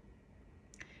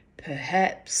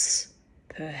 Perhaps.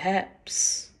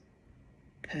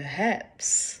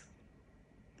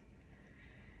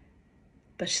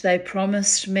 But they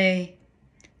promised me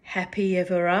happy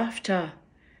ever after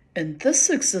in this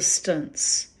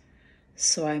existence,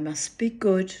 so I must be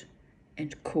good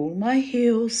and cool my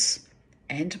heels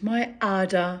and my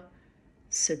ardour,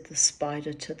 said the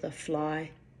spider to the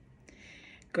fly.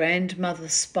 Grandmother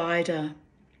Spider,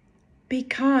 be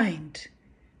kind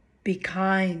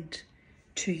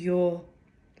to your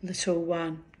little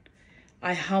one,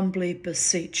 I humbly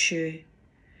beseech you,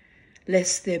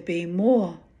 lest there be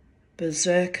more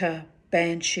berserker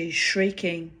banshee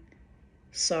screeching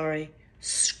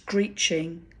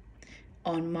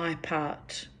on my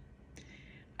part.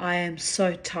 I am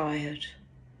so tired,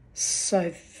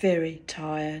 so very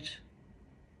tired.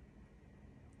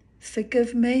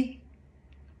 Forgive me.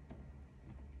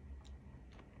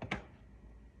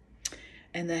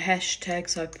 And the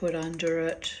hashtags I put under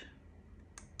it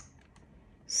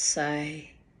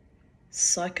say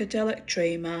psychedelic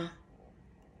dreamer,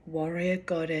 warrior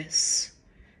goddess,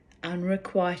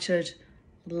 unrequited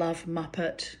love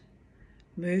muppet,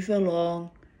 move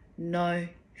along, no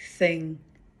thing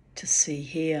to see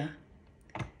here,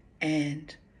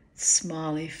 and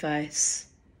smiley face,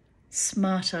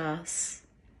 smart ass.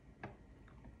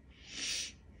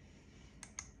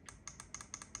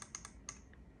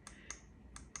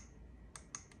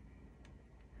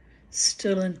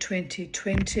 Still in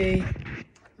 2020,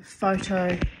 a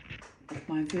photo of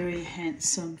my very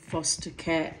handsome foster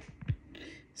cat,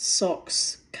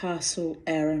 Socks Castle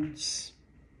Arons,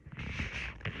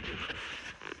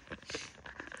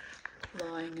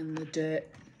 lying in the dirt,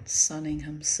 sunning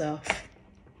himself.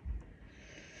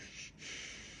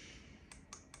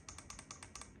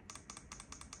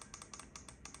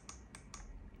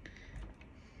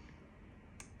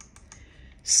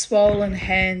 Swollen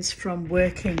hands from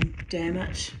working, damn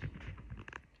it.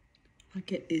 I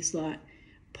get these like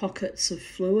pockets of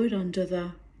fluid under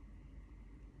the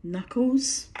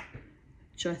knuckles,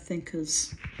 which I think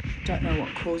is, don't know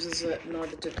what causes it,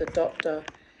 neither did the doctor,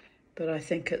 but I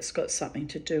think it's got something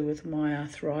to do with my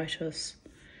arthritis.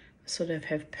 I sort of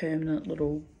have permanent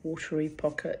little watery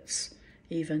pockets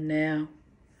even now.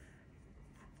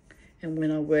 And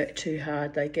when I work too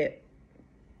hard, they get,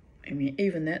 I mean,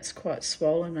 even that's quite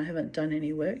swollen. I haven't done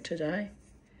any work today.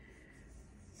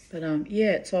 But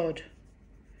yeah, it's odd.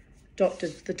 The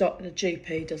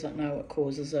GP doesn't know what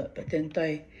causes it, but then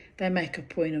they make a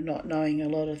point of not knowing a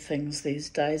lot of things these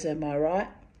days, am I right?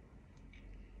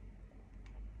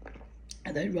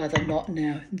 And they'd rather not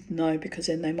now know, because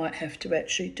then they might have to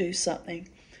actually do something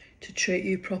to treat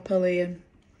you properly and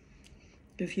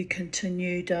give you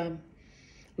continued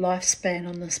lifespan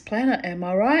on this planet, am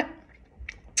I right?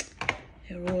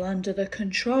 You're all under the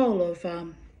control of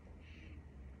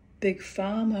Big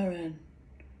Pharma and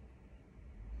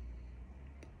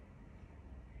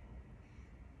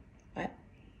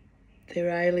they're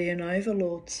alien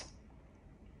overlords.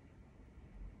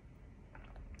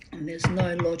 And there's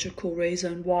no logical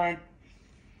reason why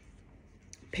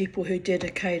people who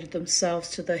dedicated themselves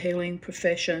to the healing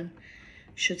profession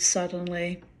should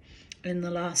suddenly, in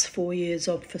the last 4 years,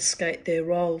 obfuscate their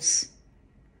roles.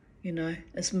 You know,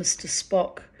 as Mr.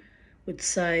 Spock would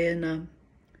say in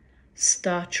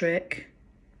Star Trek,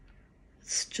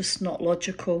 it's just not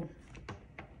logical.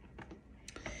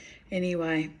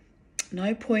 Anyway,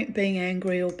 no point being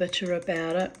angry or bitter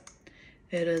about it.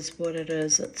 It is what it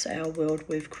is. It's our world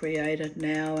we've created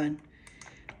now, and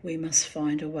we must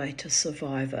find a way to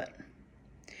survive it.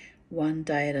 One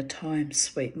day at a time,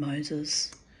 sweet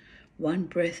Moses. One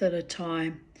breath at a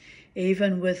time.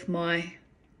 Even with my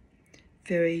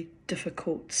very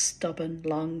difficult, stubborn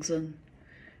lungs and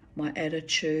my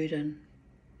attitude and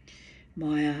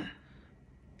my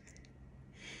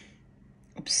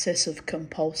obsessive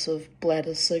compulsive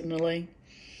bladder signalling,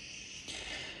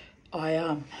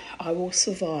 I will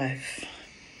survive,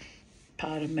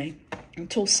 pardon me,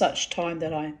 until such time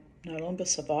that I no longer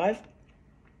survive.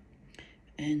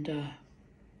 And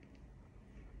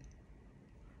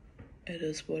it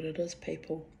is what it is,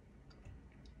 people.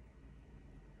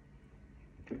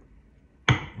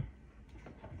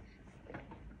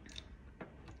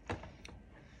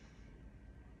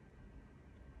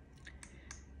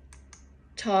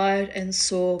 Tired and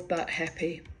sore but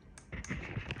happy.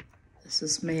 This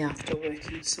is me after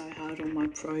working so hard on my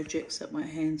projects that my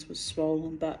hands were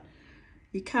swollen, but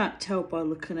you can't tell by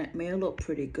looking at me. I look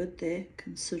pretty good there,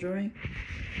 considering.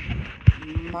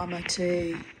 Mama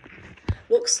T.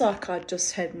 Looks like I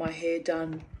just had my hair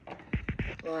done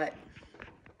like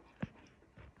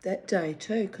that day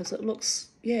too, because it looks,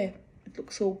 yeah, it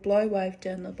looks all blow wave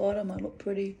down the bottom. I look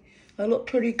pretty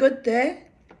good there.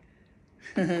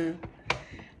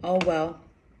 Oh well,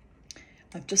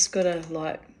 I've just got to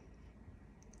like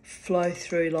flow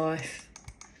through life.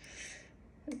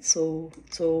 It's all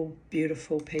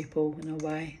beautiful, people, in a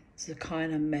way. There's a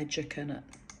kind of magic in it.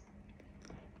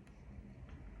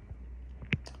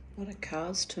 A lot of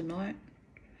cars tonight.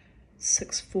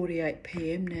 6:48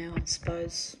 p.m. now, I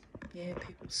suppose. Yeah,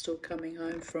 people still coming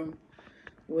home from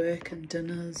work and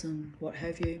dinners and what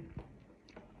have you.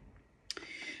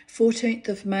 14th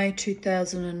of May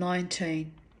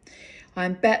 2019.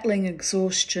 I'm battling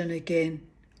exhaustion again.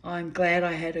 I'm glad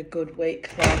I had a good week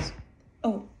last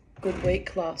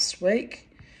week.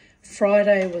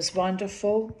 Friday was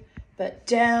wonderful, but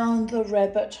down the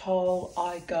rabbit hole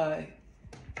I go.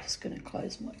 Just going to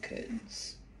close my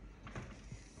curtains.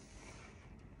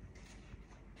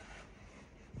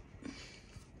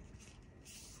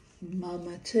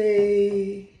 Mama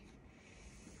T.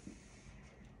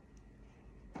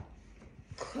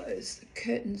 Close the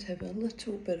curtains, have a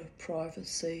little bit of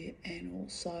privacy, and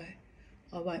also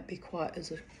I won't be quite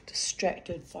as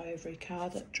distracted by every car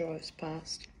that drives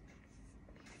past.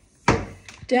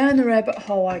 Down the rabbit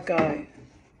hole I go.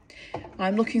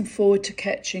 I'm looking forward to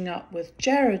catching up with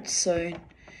Jared soon.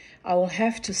 I will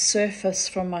have to surface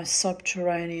from my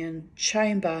subterranean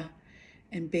chamber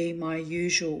and be my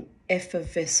usual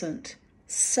effervescent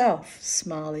self,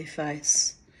 smiley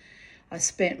face. I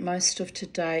spent most of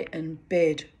today in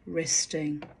bed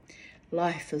resting.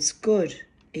 Life is good,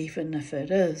 even if it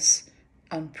is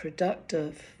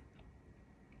unproductive.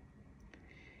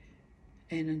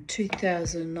 And in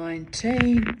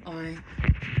 2019, I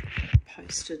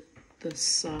posted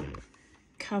this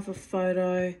cover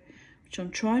photo, which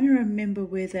I'm trying to remember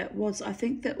where that was. I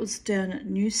think that was down at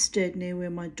Newstead, near where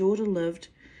my daughter lived,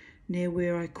 near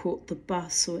where I caught the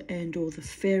bus or the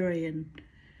ferry. And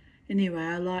anyway,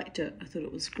 I liked it. I thought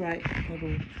it was great. A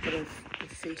little bit of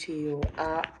graffiti or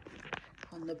art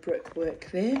on the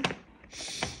brickwork there.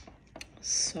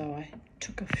 So I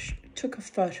took a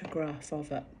photograph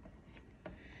of it.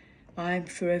 I'm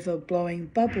forever blowing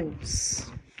bubbles.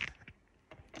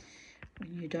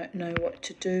 When you don't know what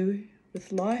to do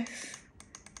with life,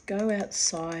 go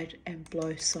outside and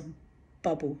blow some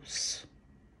bubbles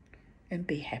and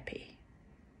be happy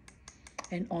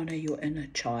and honour your inner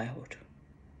child.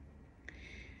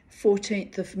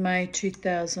 14th of May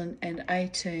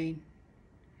 2018.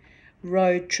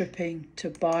 road tripping to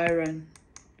Byron.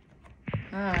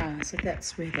 So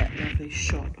that's where that lovely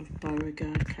shot of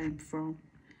Beauregard came from.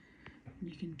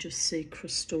 You can just see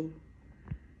Crystal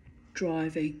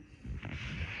driving.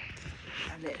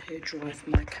 I let her drive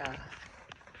my car.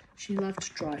 She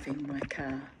loved driving my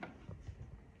car.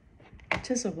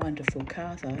 It is a wonderful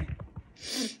car though.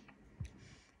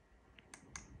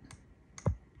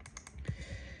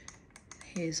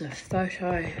 Here's a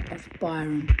photo of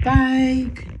Byron Bay.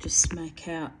 You can just make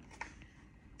out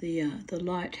the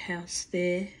lighthouse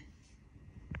there.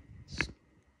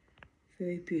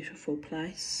 Very beautiful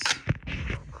place.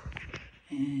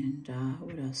 And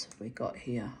what else have we got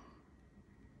here?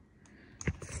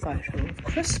 A photo of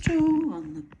Crystal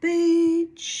on the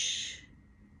beach,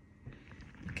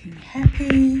 looking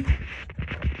happy.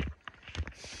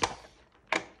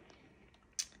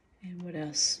 And what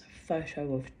else? A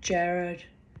photo of Jared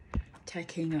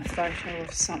taking a photo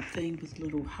of something with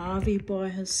little Harvey by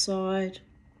his side.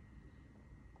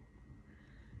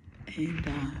 And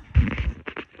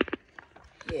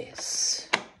yes,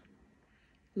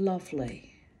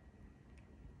 lovely.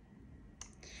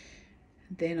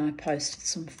 Then I posted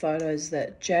some photos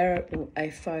that a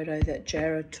photo that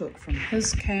Jared took from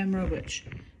his camera, which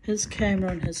his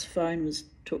camera and his phone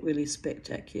took really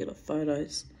spectacular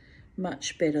photos,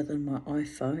 much better than my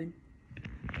iPhone.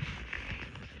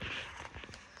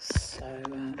 So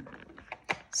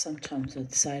sometimes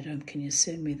I'd say to him, can you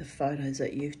send me the photos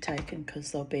that you've taken,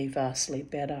 because they'll be vastly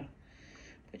better,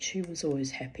 which he was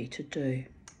always happy to do.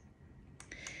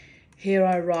 Here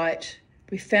I write,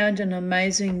 we found an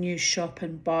amazing new shop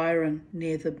in Byron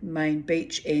near the main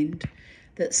beach end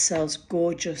that sells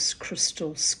gorgeous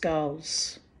crystal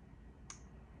skulls.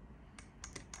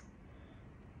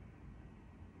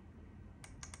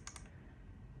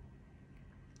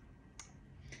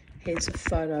 Here's a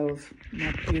photo of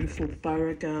my beautiful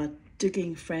Beauregard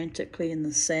digging frantically in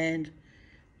the sand,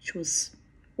 which was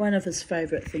one of his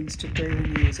favourite things to do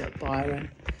when he was at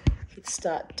Byron. He'd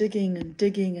start digging and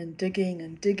digging and digging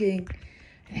and digging,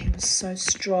 and he was so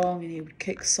strong, and he would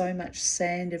kick so much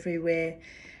sand everywhere,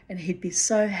 and he'd be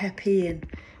so happy, and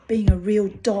being a real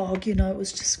dog, you know, it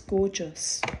was just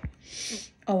gorgeous.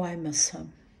 Oh, I miss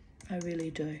him. I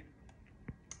really do.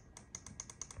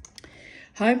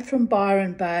 Home from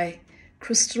Byron Bay,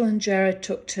 Crystal and Jared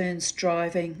took turns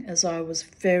driving as I was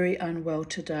very unwell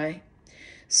today.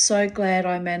 So glad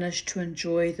I managed to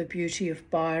enjoy the beauty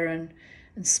of Byron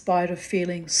in spite of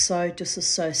feeling so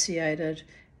disassociated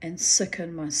and sick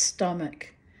in my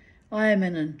stomach. I am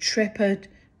an intrepid,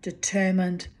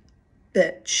 determined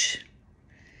bitch.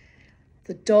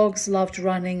 The dogs loved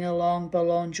running along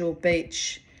Belongil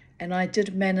Beach, and I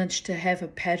did manage to have a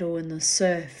paddle in the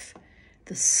surf.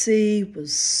 The sea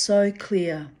was so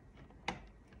clear,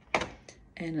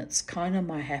 and it's kind of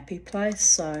my happy place.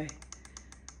 So,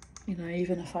 you know,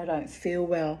 even if I don't feel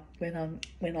well when I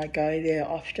go there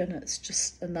often, it's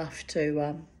just enough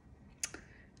to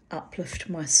uplift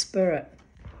my spirit.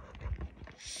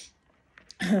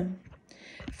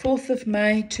 4th of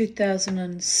May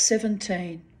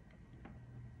 2017.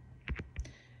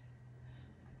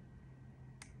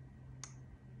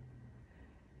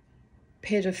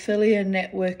 Pedophilia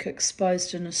network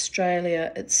exposed in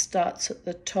Australia. It starts at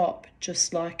the top,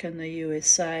 just like in the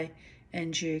USA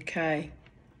and UK.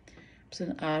 It's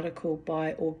an article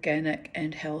by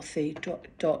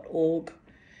organicandhealthy.org,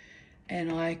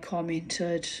 and I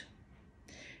commented,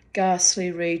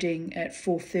 ghastly reading at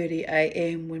 4:30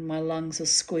 a.m. when my lungs are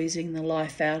squeezing the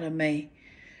life out of me.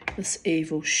 This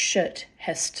evil shit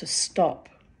has to stop.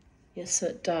 Yes,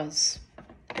 it does.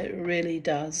 It really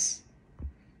does.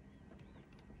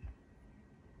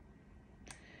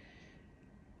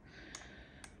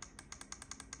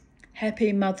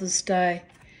 Happy Mother's Day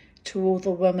to all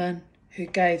the women who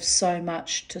gave so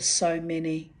much to so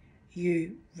many.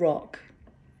 You rock.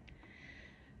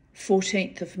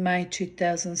 14th of May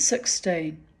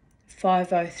 2016,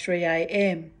 5:03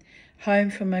 a.m.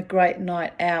 Home from a great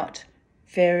night out.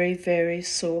 Very, very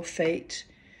sore feet.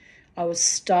 I was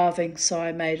starving, so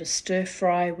I made a stir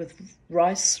fry with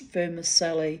rice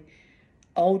vermicelli,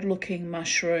 old looking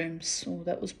mushrooms. Oh,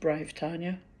 that was brave,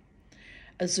 Tanya.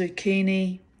 A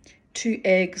zucchini, 2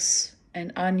 eggs,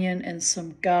 an onion and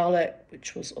some garlic,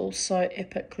 which was also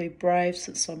epically brave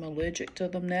since I'm allergic to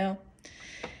them now,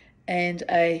 and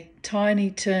a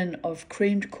tiny tin of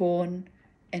creamed corn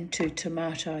and 2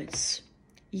 tomatoes.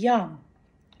 Yum.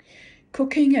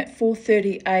 Cooking at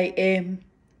 4:30 a.m.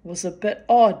 was a bit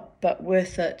odd, but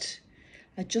worth it.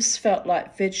 I just felt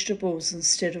like vegetables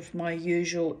instead of my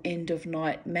usual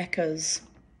end-of-night Maccas.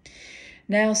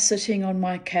 Now sitting on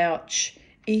my couch,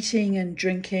 eating and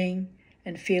drinking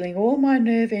and feeling all my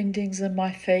nerve endings in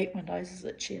my feet. My nose is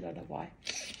itchy, I don't know why.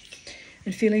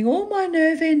 And feeling all my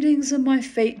nerve endings in my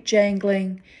feet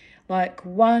jangling like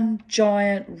one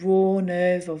giant raw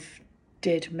nerve of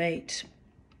dead meat.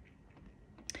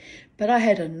 But I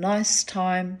had a nice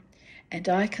time, and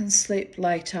I can sleep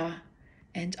later,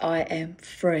 and I am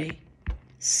free.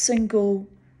 Single,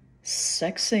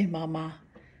 sexy mama,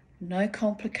 no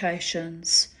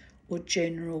complications or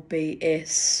general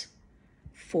BS.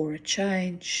 For a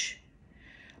change.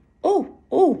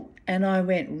 And I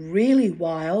went really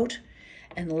wild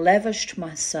and lavished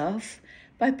myself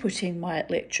by putting my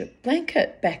electric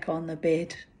blanket back on the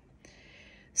bed.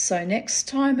 So next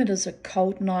time it is a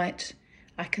cold night,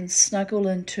 I can snuggle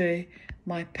into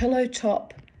my pillow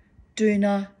top,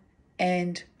 doona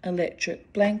and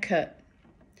electric blanket.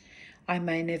 I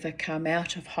may never come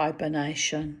out of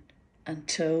hibernation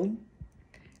until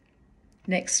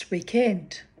next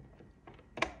weekend.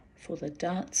 For the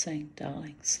dancing,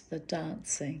 darlings, the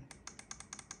dancing.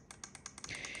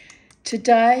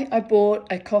 Today I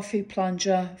bought a coffee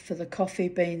plunger for the coffee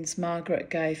beans Margaret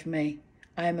gave me.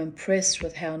 I am impressed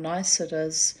with how nice it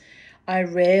is. I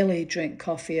rarely drink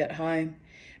coffee at home,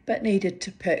 but needed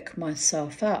to pick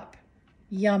myself up.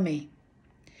 Yummy.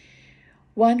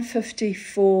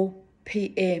 1:54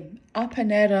 p.m. Up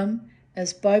and at 'em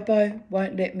as Bobo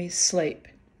won't let me sleep.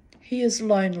 He is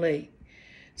lonely.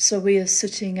 So we are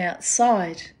sitting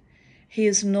outside. He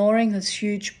is gnawing his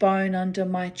huge bone under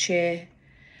my chair.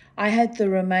 I had the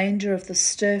remainder of the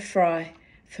stir-fry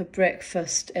for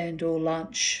breakfast and or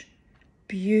lunch.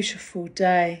 Beautiful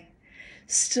day.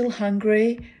 Still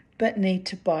hungry, but need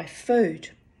to buy food.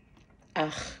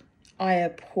 Ugh, I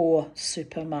abhor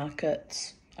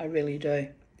supermarkets. I really do.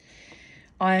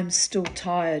 I am still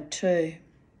tired too.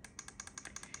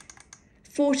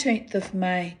 14th of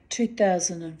May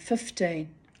 2015.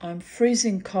 I'm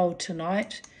freezing cold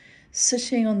tonight,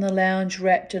 sitting on the lounge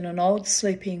wrapped in an old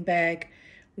sleeping bag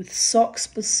with socks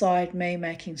beside me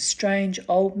making strange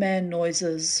old man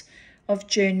noises of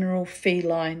general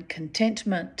feline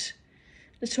contentment.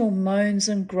 Little moans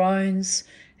and groans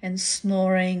and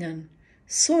snoring and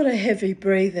sort of heavy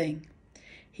breathing.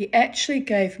 He actually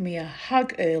gave me a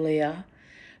hug earlier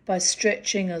by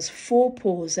stretching his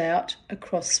forepaws out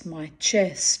across my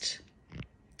chest.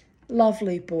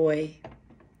 Lovely boy.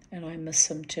 And I miss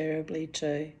him terribly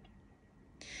too.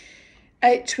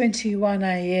 8:21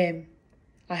 a.m.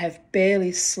 I have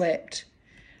barely slept.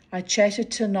 I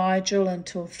chatted to Nigel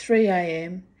until 3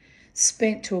 a.m.,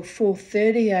 spent till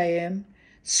 4:30 a.m.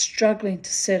 struggling to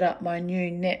set up my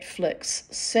new Netflix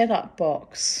setup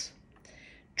box.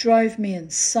 Drove me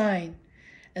insane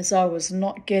as I was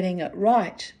not getting it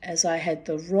right, as I had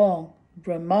the wrong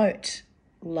remote,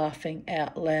 laughing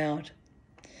out loud.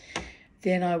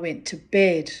 Then I went to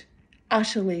bed,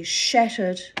 utterly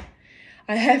shattered.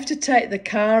 I have to take the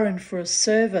car in for a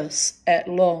service at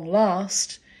long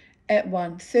last at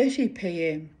 1:30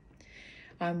 p.m.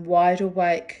 I'm wide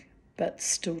awake but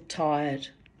still tired.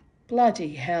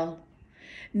 Bloody hell.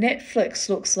 Netflix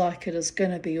looks like it is going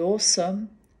to be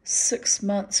awesome. 6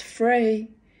 months free.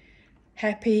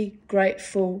 Happy,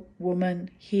 grateful woman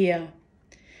here.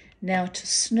 Now to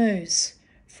snooze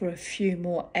for a few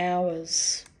more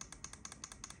hours.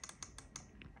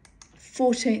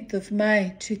 14th of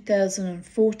May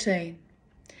 2014.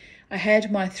 I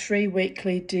had my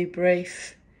 3-weekly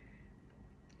debrief.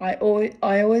 I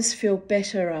always feel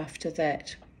better after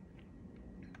that.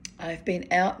 I've been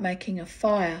out making a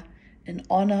fire in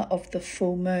honour of the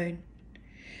full moon.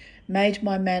 Made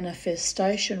my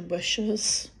manifestation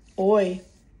wishes.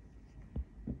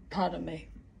 Pardon me.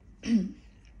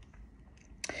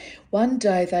 One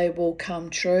day they will come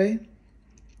true.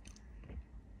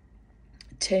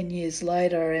 10 years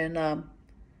later, and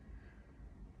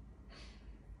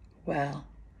wow,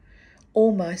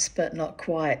 almost but not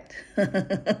quite.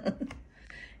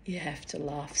 You have to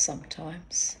laugh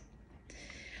sometimes.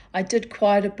 I did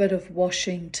quite a bit of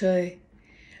washing too,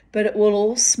 but it will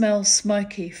all smell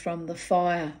smoky from the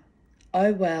fire.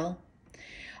 Oh well.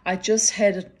 I just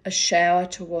had a shower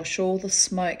to wash all the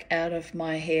smoke out of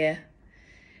my hair.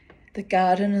 The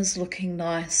garden is looking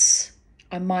nice.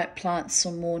 I might plant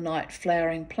some more night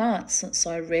flowering plants since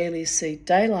I rarely see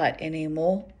daylight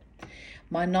anymore.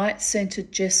 My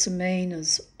night-scented jessamine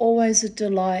is always a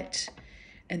delight,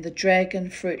 and the dragon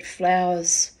fruit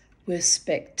flowers were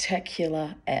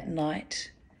spectacular at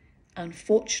night.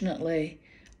 Unfortunately,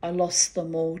 I lost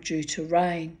them all due to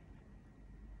rain.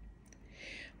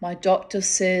 My doctor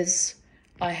says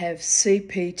I have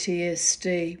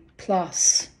CPTSD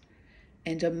plus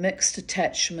and a mixed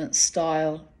attachment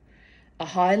style, a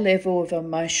high level of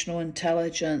emotional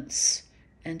intelligence,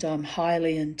 and I'm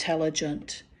highly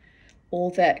intelligent. All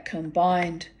that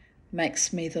combined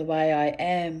makes me the way I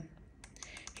am.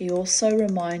 He also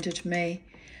reminded me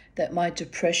that my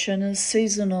depression is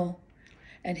seasonal,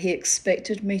 and he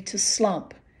expected me to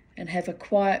slump and have a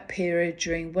quiet period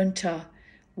during winter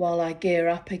while I gear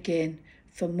up again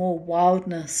for more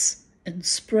wildness in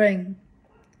spring.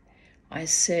 I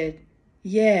said,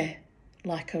 "Yeah,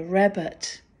 like a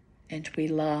rabbit," and we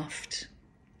laughed.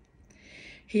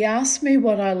 He asked me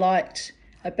what I liked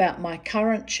about my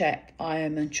current chap I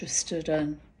am interested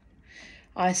in.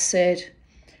 I said,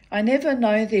 "I never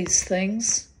know these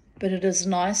things, but it is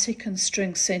nice he can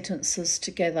string sentences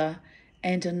together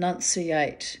and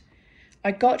enunciate.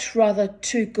 I got rather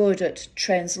too good at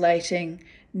translating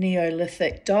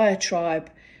Neolithic diatribe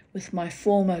with my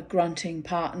former grunting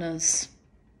partners.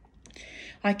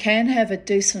 I can have a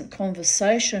decent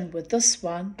conversation with this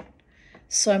one,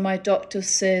 so my doctor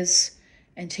says,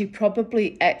 and he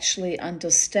probably actually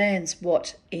understands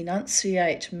what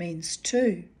enunciate means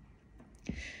too.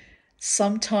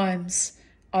 Sometimes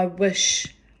I wish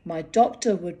my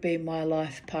doctor would be my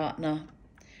life partner.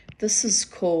 This is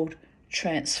called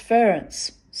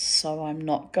transference, so I'm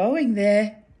not going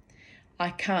there. I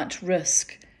can't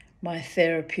risk my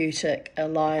therapeutic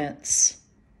alliance.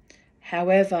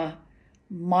 However,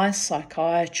 my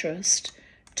psychiatrist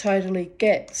totally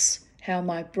gets how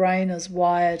my brain is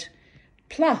wired.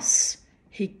 Plus,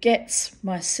 he gets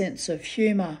my sense of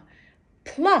humour.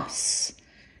 Plus,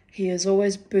 he is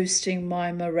always boosting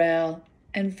my morale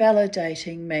and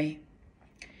validating me.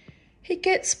 He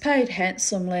gets paid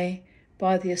handsomely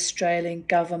by the Australian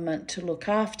government to look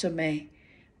after me,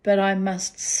 but I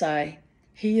must say,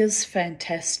 he is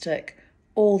fantastic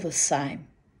all the same.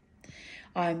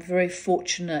 I am very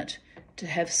fortunate to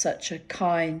have such a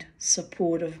kind,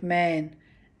 supportive man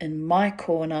in my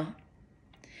corner.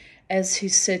 As he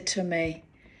said to me,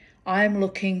 I am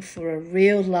looking for a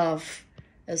real love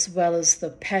as well as the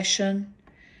passion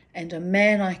and a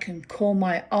man I can call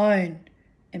my own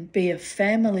and be a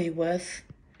family with.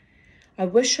 I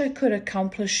wish I could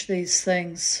accomplish these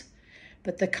things,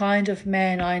 but the kind of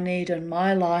man I need in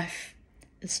my life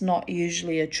is not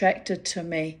usually attracted to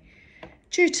me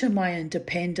due to my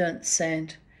independence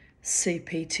and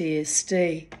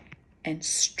CPTSD and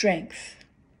strength.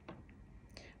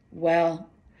 Well,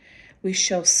 we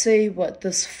shall see what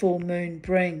this full moon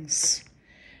brings.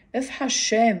 If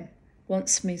Hashem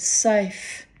wants me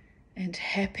safe and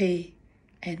happy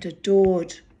and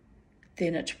adored,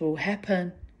 then it will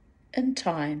happen in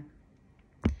time.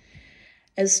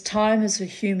 As time is a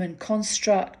human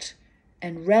construct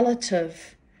and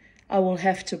relative, I will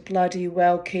have to bloody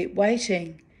well keep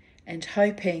waiting and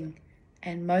hoping,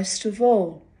 and most of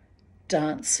all,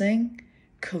 dancing,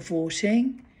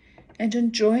 cavorting, and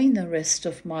enjoying the rest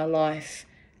of my life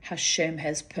Hashem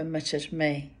has permitted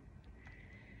me.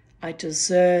 I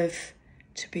deserve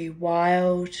to be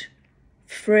wild,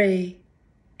 free,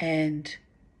 and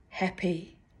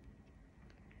happy.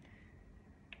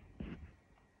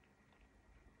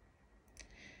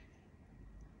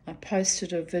 I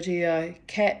posted a video,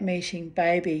 cat meeting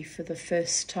baby for the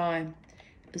first time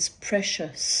is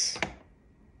precious.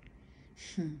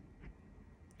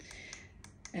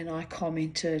 And I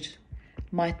commented,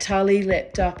 my Tully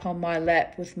leapt up on my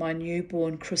lap with my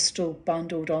newborn Crystal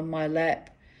bundled on my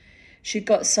lap. She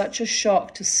got such a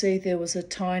shock to see there was a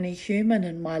tiny human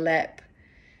in my lap.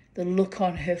 The look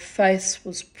on her face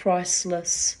was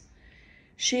priceless.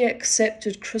 She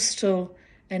accepted Crystal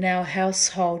in our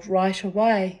household right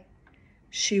away.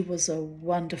 She was a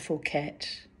wonderful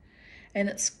cat. And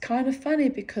it's kind of funny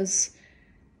because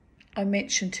I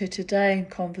mentioned her today in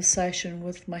conversation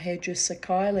with my hairdresser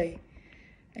Kylie,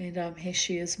 and here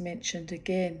she is mentioned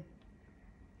again.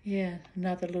 Yeah,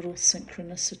 another little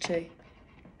synchronicity.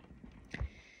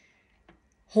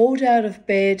 Hauled out of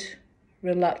bed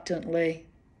reluctantly,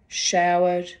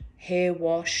 showered, hair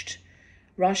washed,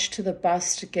 rushed to the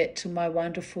bus to get to my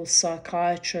wonderful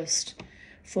psychiatrist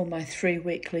for my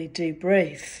 3-weekly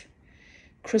debrief.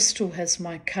 Crystal has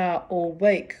my car all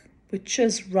week, which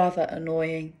is rather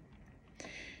annoying.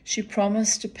 She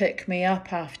promised to pick me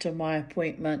up after my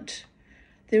appointment.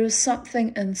 There is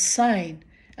something insane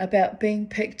about being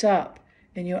picked up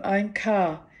in your own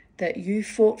car that you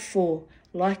fought for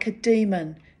like a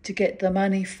demon to get the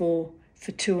money for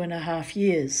 2.5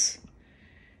 years.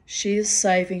 She is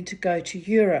saving to go to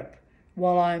Europe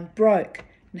while I am broke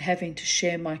and having to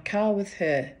share my car with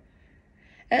her.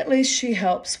 At least she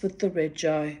helps with the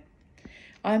rego.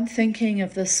 I'm thinking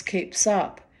if this keeps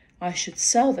up, I should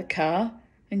sell the car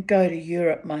and go to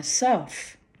Europe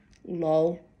myself.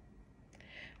 Lol.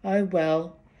 Oh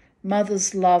well,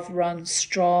 Mother's love runs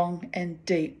strong and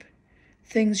deep.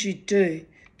 Things you do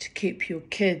to keep your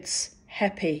kids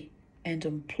happy and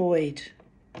employed.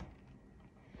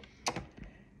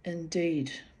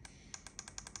 Indeed.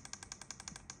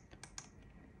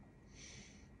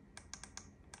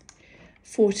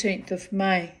 May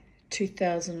 14th,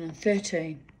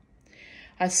 2013.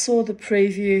 I saw the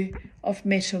preview of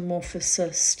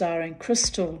Metamorphosis starring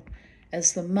Crystal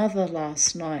as the mother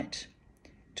last night.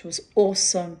 It was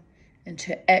awesome and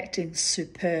her acting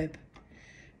superb.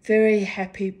 Very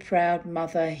happy, proud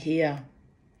mother here.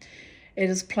 It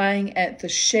is playing at the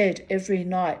Shed every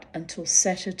night until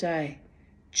Saturday.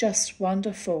 Just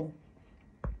wonderful.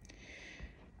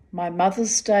 My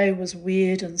Mother's Day was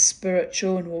weird and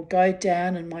spiritual and will go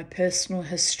down in my personal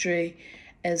history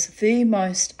as the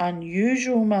most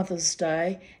unusual Mother's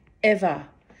Day ever.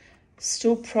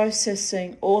 Still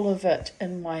processing all of it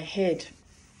in my head.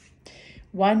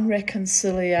 One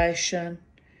reconciliation,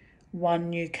 one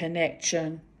new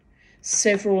connection,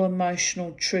 several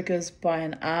emotional triggers by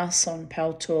an arse on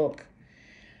Pal Talk.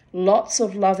 Lots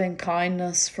of loving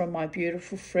kindness from my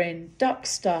beautiful friend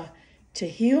Duckster to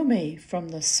heal me from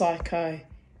the psycho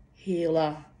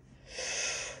healer.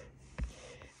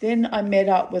 Then I met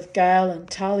up with Gail and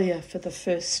Talia for the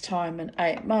first time in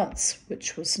 8 months,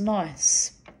 which was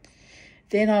nice.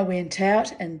 Then I went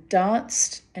out and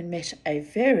danced and met a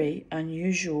very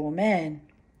unusual man.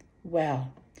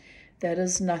 Well, that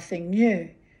is nothing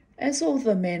new, as all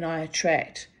the men I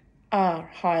attract are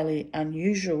highly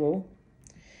unusual.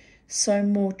 So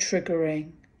more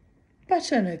triggering,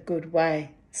 but in a good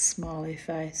way, smiley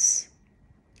face.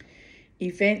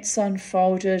 Events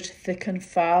unfolded thick and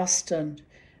fast, and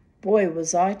boy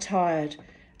was I tired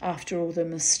after all the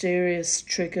mysterious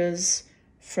triggers,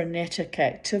 frenetic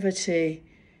activity,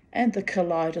 and the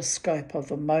kaleidoscope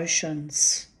of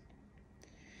emotions.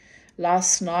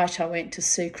 Last night I went to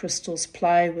see Crystal's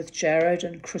play with Jared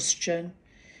and Christian,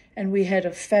 and we had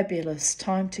a fabulous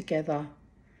time together.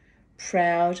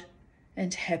 Proud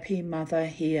and happy mother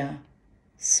here,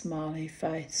 smiley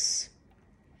face.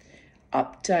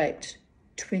 Update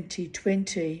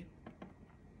 2020.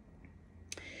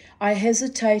 I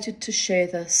hesitated to share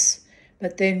this,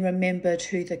 but then remembered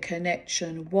who the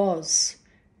connection was.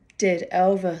 Dead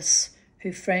Elvis,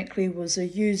 who frankly was a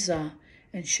user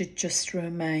and should just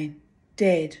remain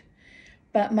dead.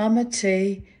 But Mama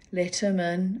T let him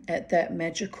in at that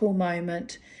magical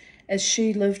moment, as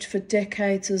she lived for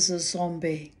decades as a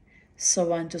zombie,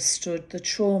 so understood the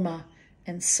trauma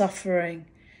and suffering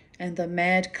and the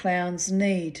mad clown's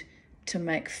need to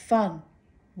make fun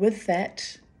with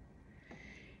that.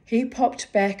 He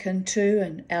popped back into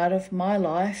and out of my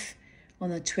life on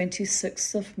the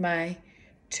 26th of May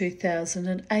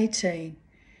 2018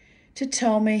 to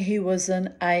tell me he was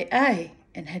in AA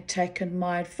and had taken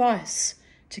my advice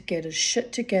to get his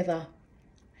shit together.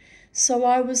 So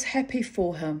I was happy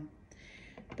for him,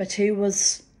 but he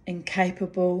was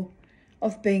incapable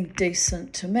of being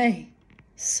decent to me,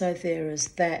 so there is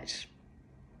that.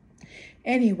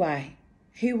 Anyway,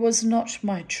 he was not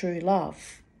my true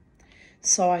love,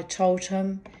 so I told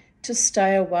him to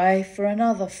stay away for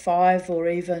another 5 or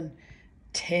even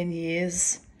 10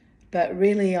 years, but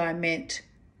really I meant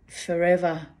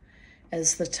forever,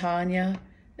 as the Tanya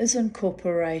is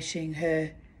incorporating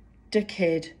her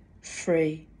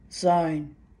dickhead-free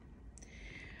zone.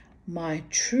 My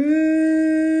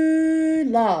true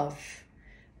love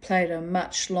played a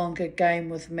much longer game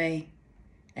with me,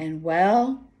 and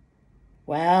well,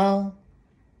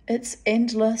 it's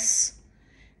endless,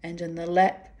 and in the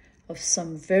lap of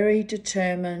some very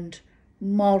determined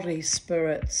Māori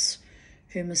spirits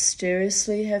who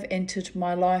mysteriously have entered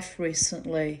my life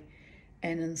recently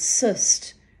and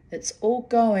insist it's all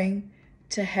going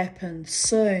to happen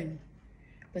soon.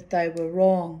 But they were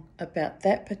wrong about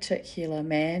that particular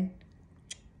man.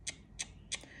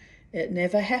 It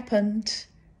never happened.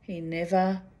 He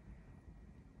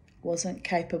wasn't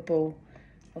capable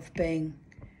of being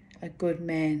a good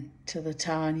man to the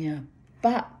Tanya.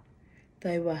 But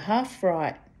they were half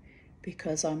right,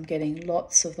 because I'm getting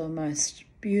lots of the most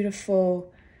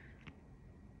beautiful,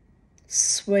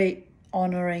 sweet,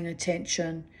 honouring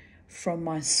attention from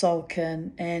my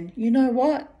soulkin. And you know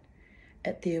what?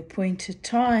 At the appointed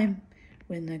time,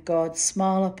 when the gods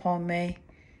smile upon me,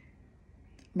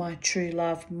 my true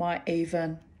love might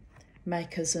even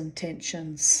make his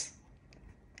intentions,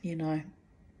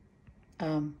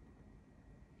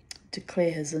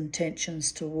 declare his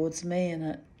intentions towards me,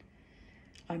 and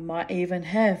I might even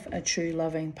have a true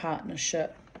loving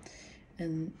partnership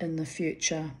in the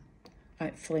future.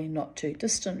 Hopefully not too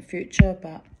distant future,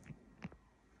 but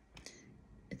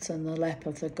It's in the lap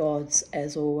of the gods,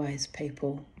 as always,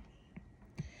 people.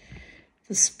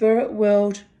 The spirit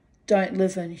world don't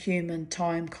live in human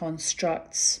time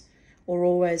constructs or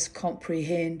always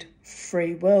comprehend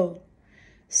free will.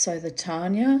 So the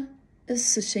Tanya is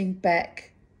sitting back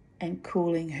and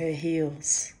cooling her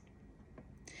heels.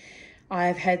 I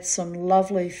have had some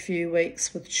lovely few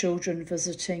weeks with children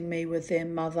visiting me with their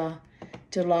mother,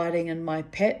 delighting in my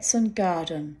pets and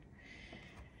garden,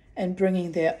 and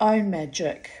bringing their own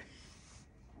magic.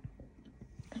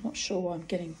 I'm not sure why I'm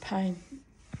getting pain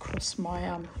across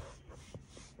my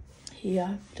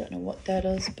here. Don't know what that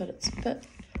is, but it's a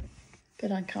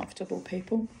bit uncomfortable,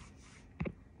 people.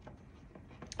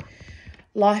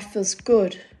 Life is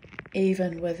good,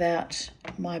 even without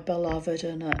my beloved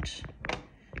in it.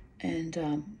 And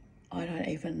I don't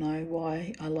even know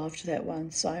why I loved that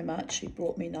one so much. He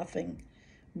brought me nothing,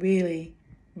 really,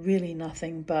 really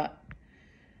nothing but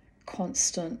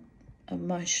constant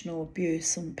emotional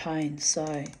abuse and pain.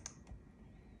 So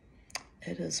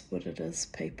it is what it is,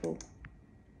 people.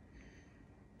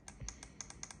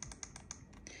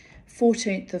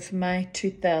 14th of May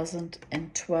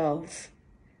 2012.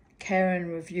 Karen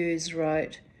Reviews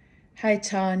wrote, "Hey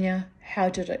Tanya, how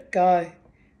did it go?"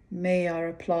 Me, I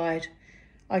replied,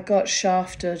 "I got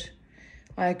shafted.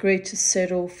 I agreed to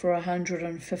settle for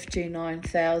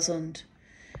 $159,000.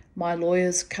 My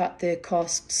lawyers cut their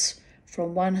costs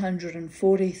from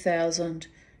 $140,000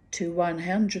 to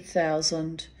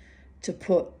 $100,000 to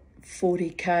put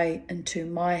 $40K into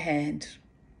my hand.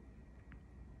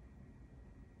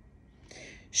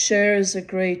 Shearers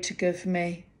agreed to give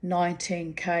me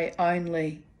 $19K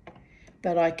only,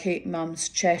 but I keep Mum's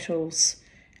chattels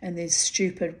and these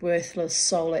stupid, worthless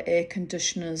solar air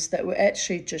conditioners that were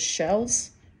actually just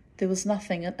shells. There was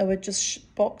nothing. They were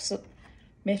just box of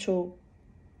metal.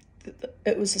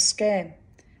 It was a scam.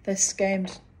 They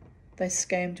scammed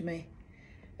me.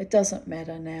 It doesn't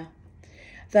matter now.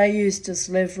 They used as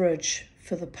leverage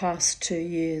for the past 2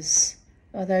 years.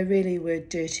 Oh, they really were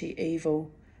dirty,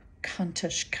 evil,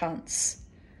 cuntish cunts.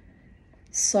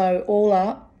 So all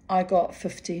up, I got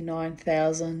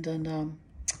 59,000 and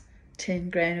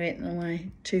 10 grand went in my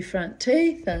 2 front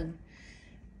teeth, and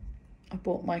I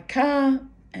bought my car,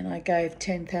 and I gave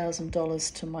 $10,000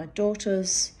 to my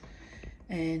daughters,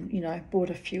 and, bought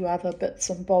a few other bits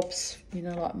and bobs,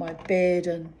 like my bed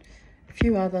and a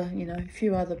few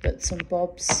other bits and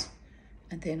bobs.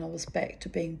 And then I was back to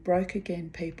being broke again,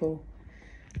 people,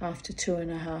 after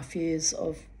 2.5 years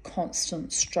of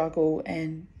constant struggle,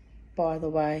 and, by the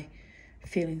way,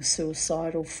 feeling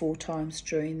suicidal 4 times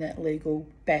during that legal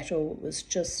battle. It was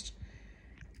just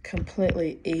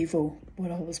completely evil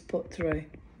what I was put through.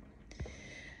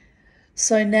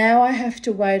 So now I have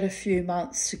to wait a few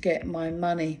months to get my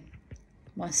money.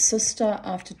 My sister,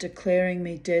 after declaring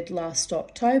me dead last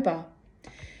October,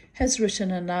 has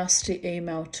written a nasty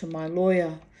email to my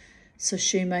lawyer, so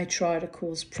she may try to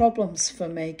cause problems for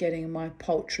me getting my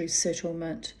poultry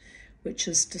settlement, which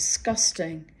is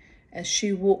disgusting, as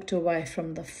she walked away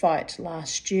from the fight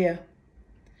last year.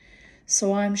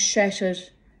 So I'm shattered,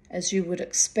 as you would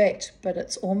expect, but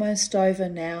it's almost over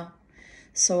now,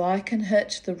 so I can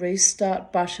hit the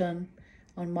restart button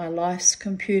on my life's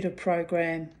computer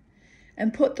program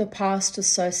and put the past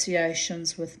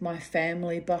associations with my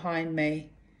family behind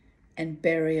me and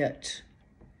bury it.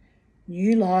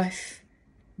 New life,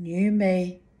 new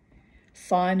me,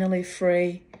 finally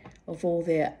free of all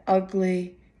their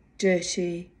ugly,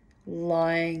 dirty,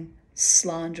 lying,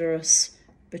 slanderous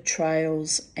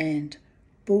betrayals and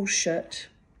bullshit.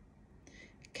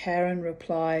 Karen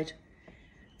replied,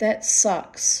 "That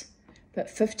sucks, but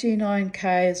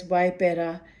 $59K is way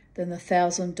better than the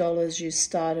 $1,000 you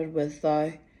started with,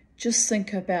 though. Just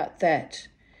think about that.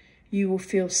 You will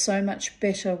feel so much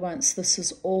better once this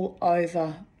is all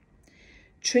over.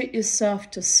 Treat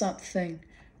yourself to something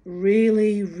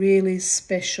really, really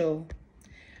special.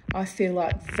 I feel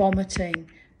like vomiting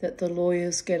that the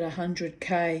lawyers get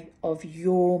 $100K of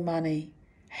your money.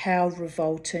 How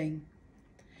revolting."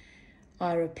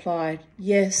 I replied,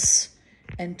 "Yes,"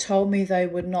 and told me they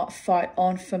would not fight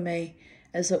on for me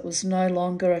as it was no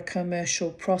longer a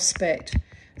commercial prospect.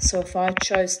 So if I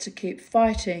chose to keep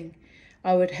fighting,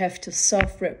 I would have to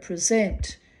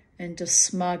self-represent, and a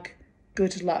smug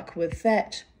 "good luck with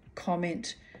that"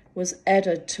 comment was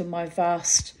added to my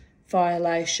vast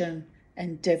violation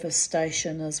and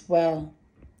devastation as well.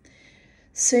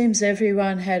 Seems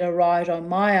everyone had a ride on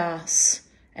my ass,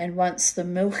 and once the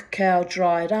milk cow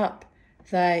dried up,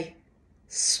 they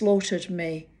slaughtered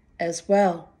me as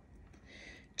well.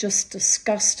 Just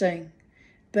disgusting,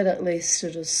 but at least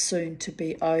it is soon to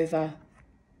be over.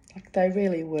 Like, they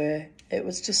really were. It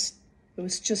was It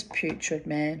was just putrid,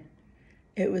 man.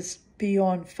 It was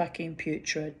beyond fucking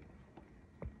putrid.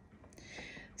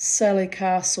 Sally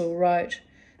Castle wrote,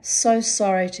 "So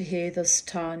sorry to hear this,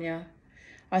 Tanya.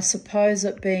 I suppose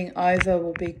it being over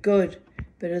will be good,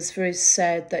 but it is very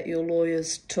sad that your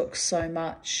lawyers took so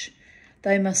much.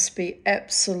 They must be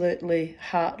absolutely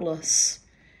heartless.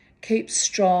 Keep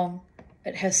strong.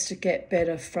 It has to get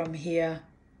better from here.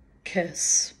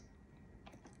 Kiss."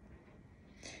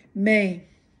 Me.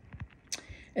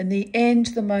 In the end,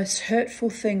 the most hurtful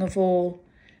thing of all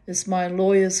is my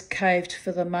lawyers caved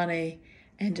for the money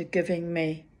and are giving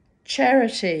me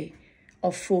charity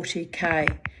of 40k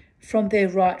from their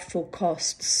rightful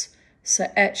costs,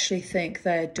 so actually think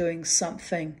they are doing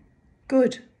something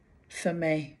good for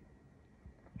me.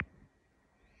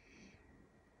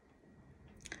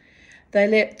 They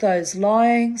let those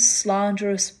lying,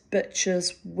 slanderous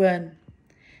bitches win,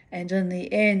 and in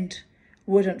the end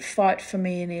wouldn't fight for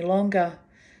me any longer.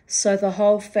 So the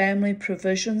whole family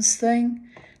provisions thing,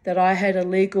 that I had a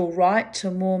legal right to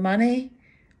more money,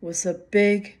 was a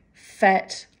big,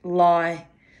 fat lie,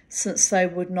 since they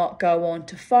would not go on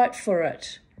to fight for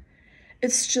it.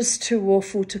 It's just too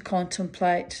awful to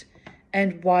contemplate.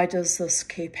 And why does this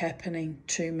keep happening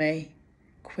to me?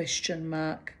 Question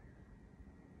mark.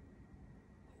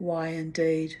 Why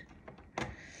indeed?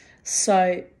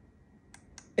 So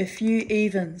if you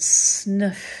even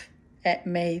sniff at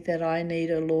me that I need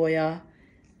a lawyer,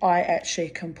 I actually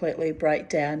completely break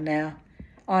down now.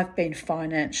 I've been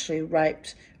financially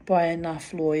raped by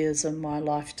enough lawyers in my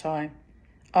lifetime,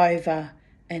 over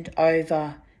and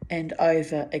over and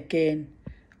over again.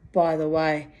 By the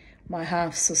way, my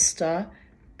half-sister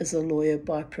is a lawyer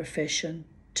by profession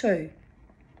too.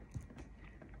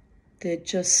 They're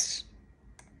just...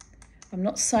 I'm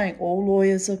not saying all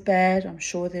lawyers are bad. I'm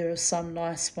sure there are some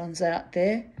nice ones out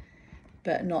there,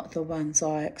 but not the ones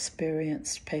I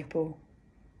experienced, people.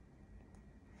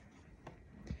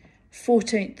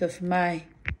 14th of May,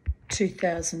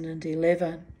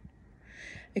 2011.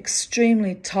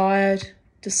 Extremely tired,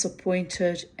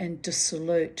 disappointed and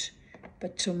dissolute,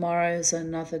 but tomorrow is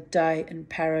another day in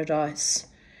paradise.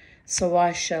 So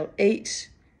I shall eat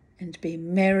and be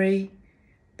merry,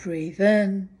 breathe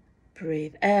in,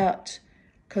 breathe out,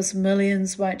 because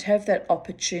millions won't have that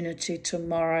opportunity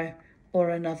tomorrow or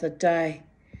another day,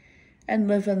 and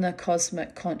live in the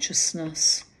cosmic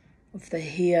consciousness of the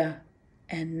here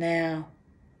and now.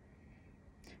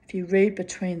 If you read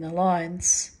between the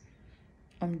lines,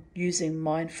 I'm using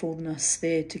mindfulness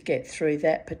there to get through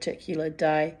that particular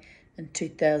day in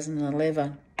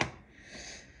 2011.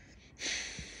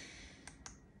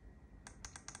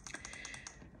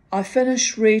 I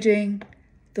finished reading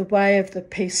The Way of the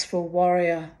Peaceful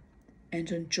Warrior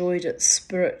and enjoyed its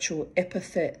spiritual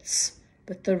epithets,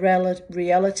 but the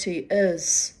reality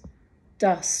is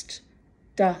dust,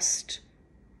 dust,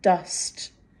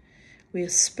 dust. We are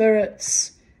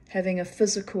spirits having a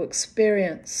physical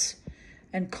experience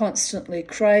and constantly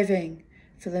craving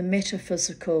for the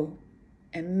metaphysical.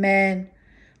 And man,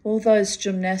 all those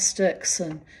gymnastics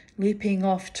and leaping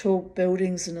off tall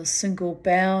buildings in a single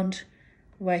bound,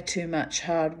 way too much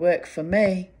hard work for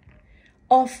me.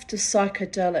 Off to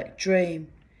psychedelic dream,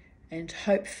 and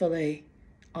hopefully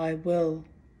I will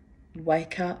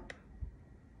wake up.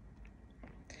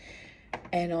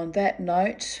 And on that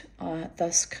note,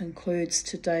 thus concludes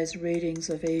today's readings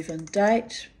of even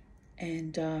date.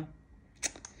 And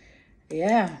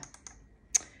yeah,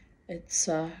 it's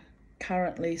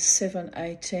currently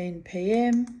 7:18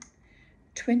 p.m,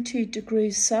 20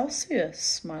 degrees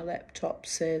Celsius, my laptop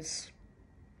says.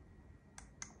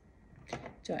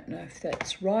 Don't know if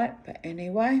that's right, but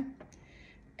anyway.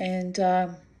 And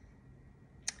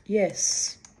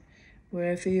yes,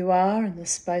 wherever you are in the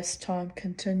space-time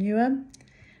continuum,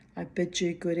 I bid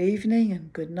you good evening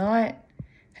and good night.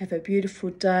 Have a beautiful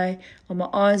day. Oh, my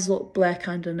eyes look black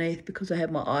underneath because I had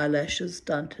my eyelashes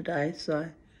done today, so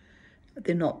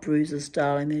they're not bruises,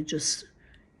 darling. They're just,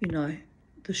 you know,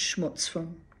 the schmutz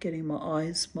from getting my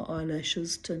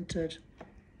eyelashes tinted.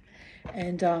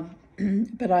 And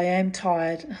but I am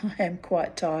tired. I am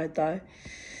quite tired though.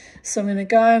 So I'm going to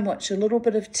go and watch a little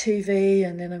bit of TV,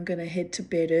 and then I'm going to head to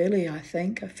bed early, I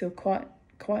think. I feel quite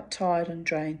tired and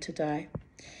drained today.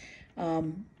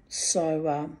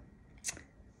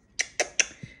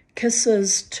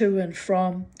 Kisses to and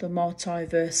from the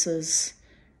multiverses,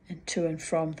 and to and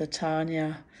from the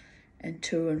Tanya, and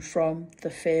to and from the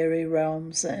fairy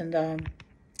realms. And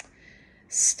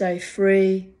stay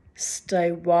free,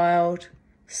 stay wild,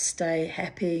 stay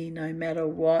happy no matter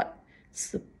what. It's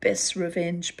the best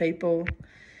revenge, people.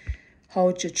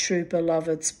 Hold your true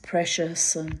beloveds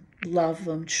precious, and love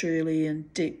them truly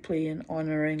and deeply and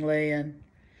honouringly, and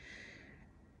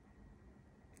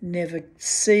never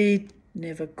cede,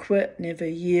 never quit, never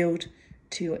yield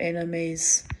to your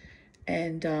enemies,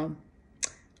 and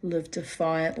live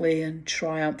defiantly and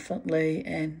triumphantly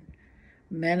and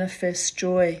manifest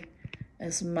joy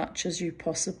as much as you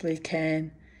possibly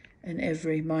can in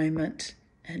every moment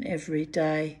and every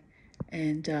day,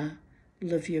 and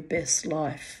live your best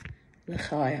life.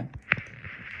 L'chaim.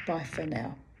 Bye for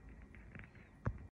now.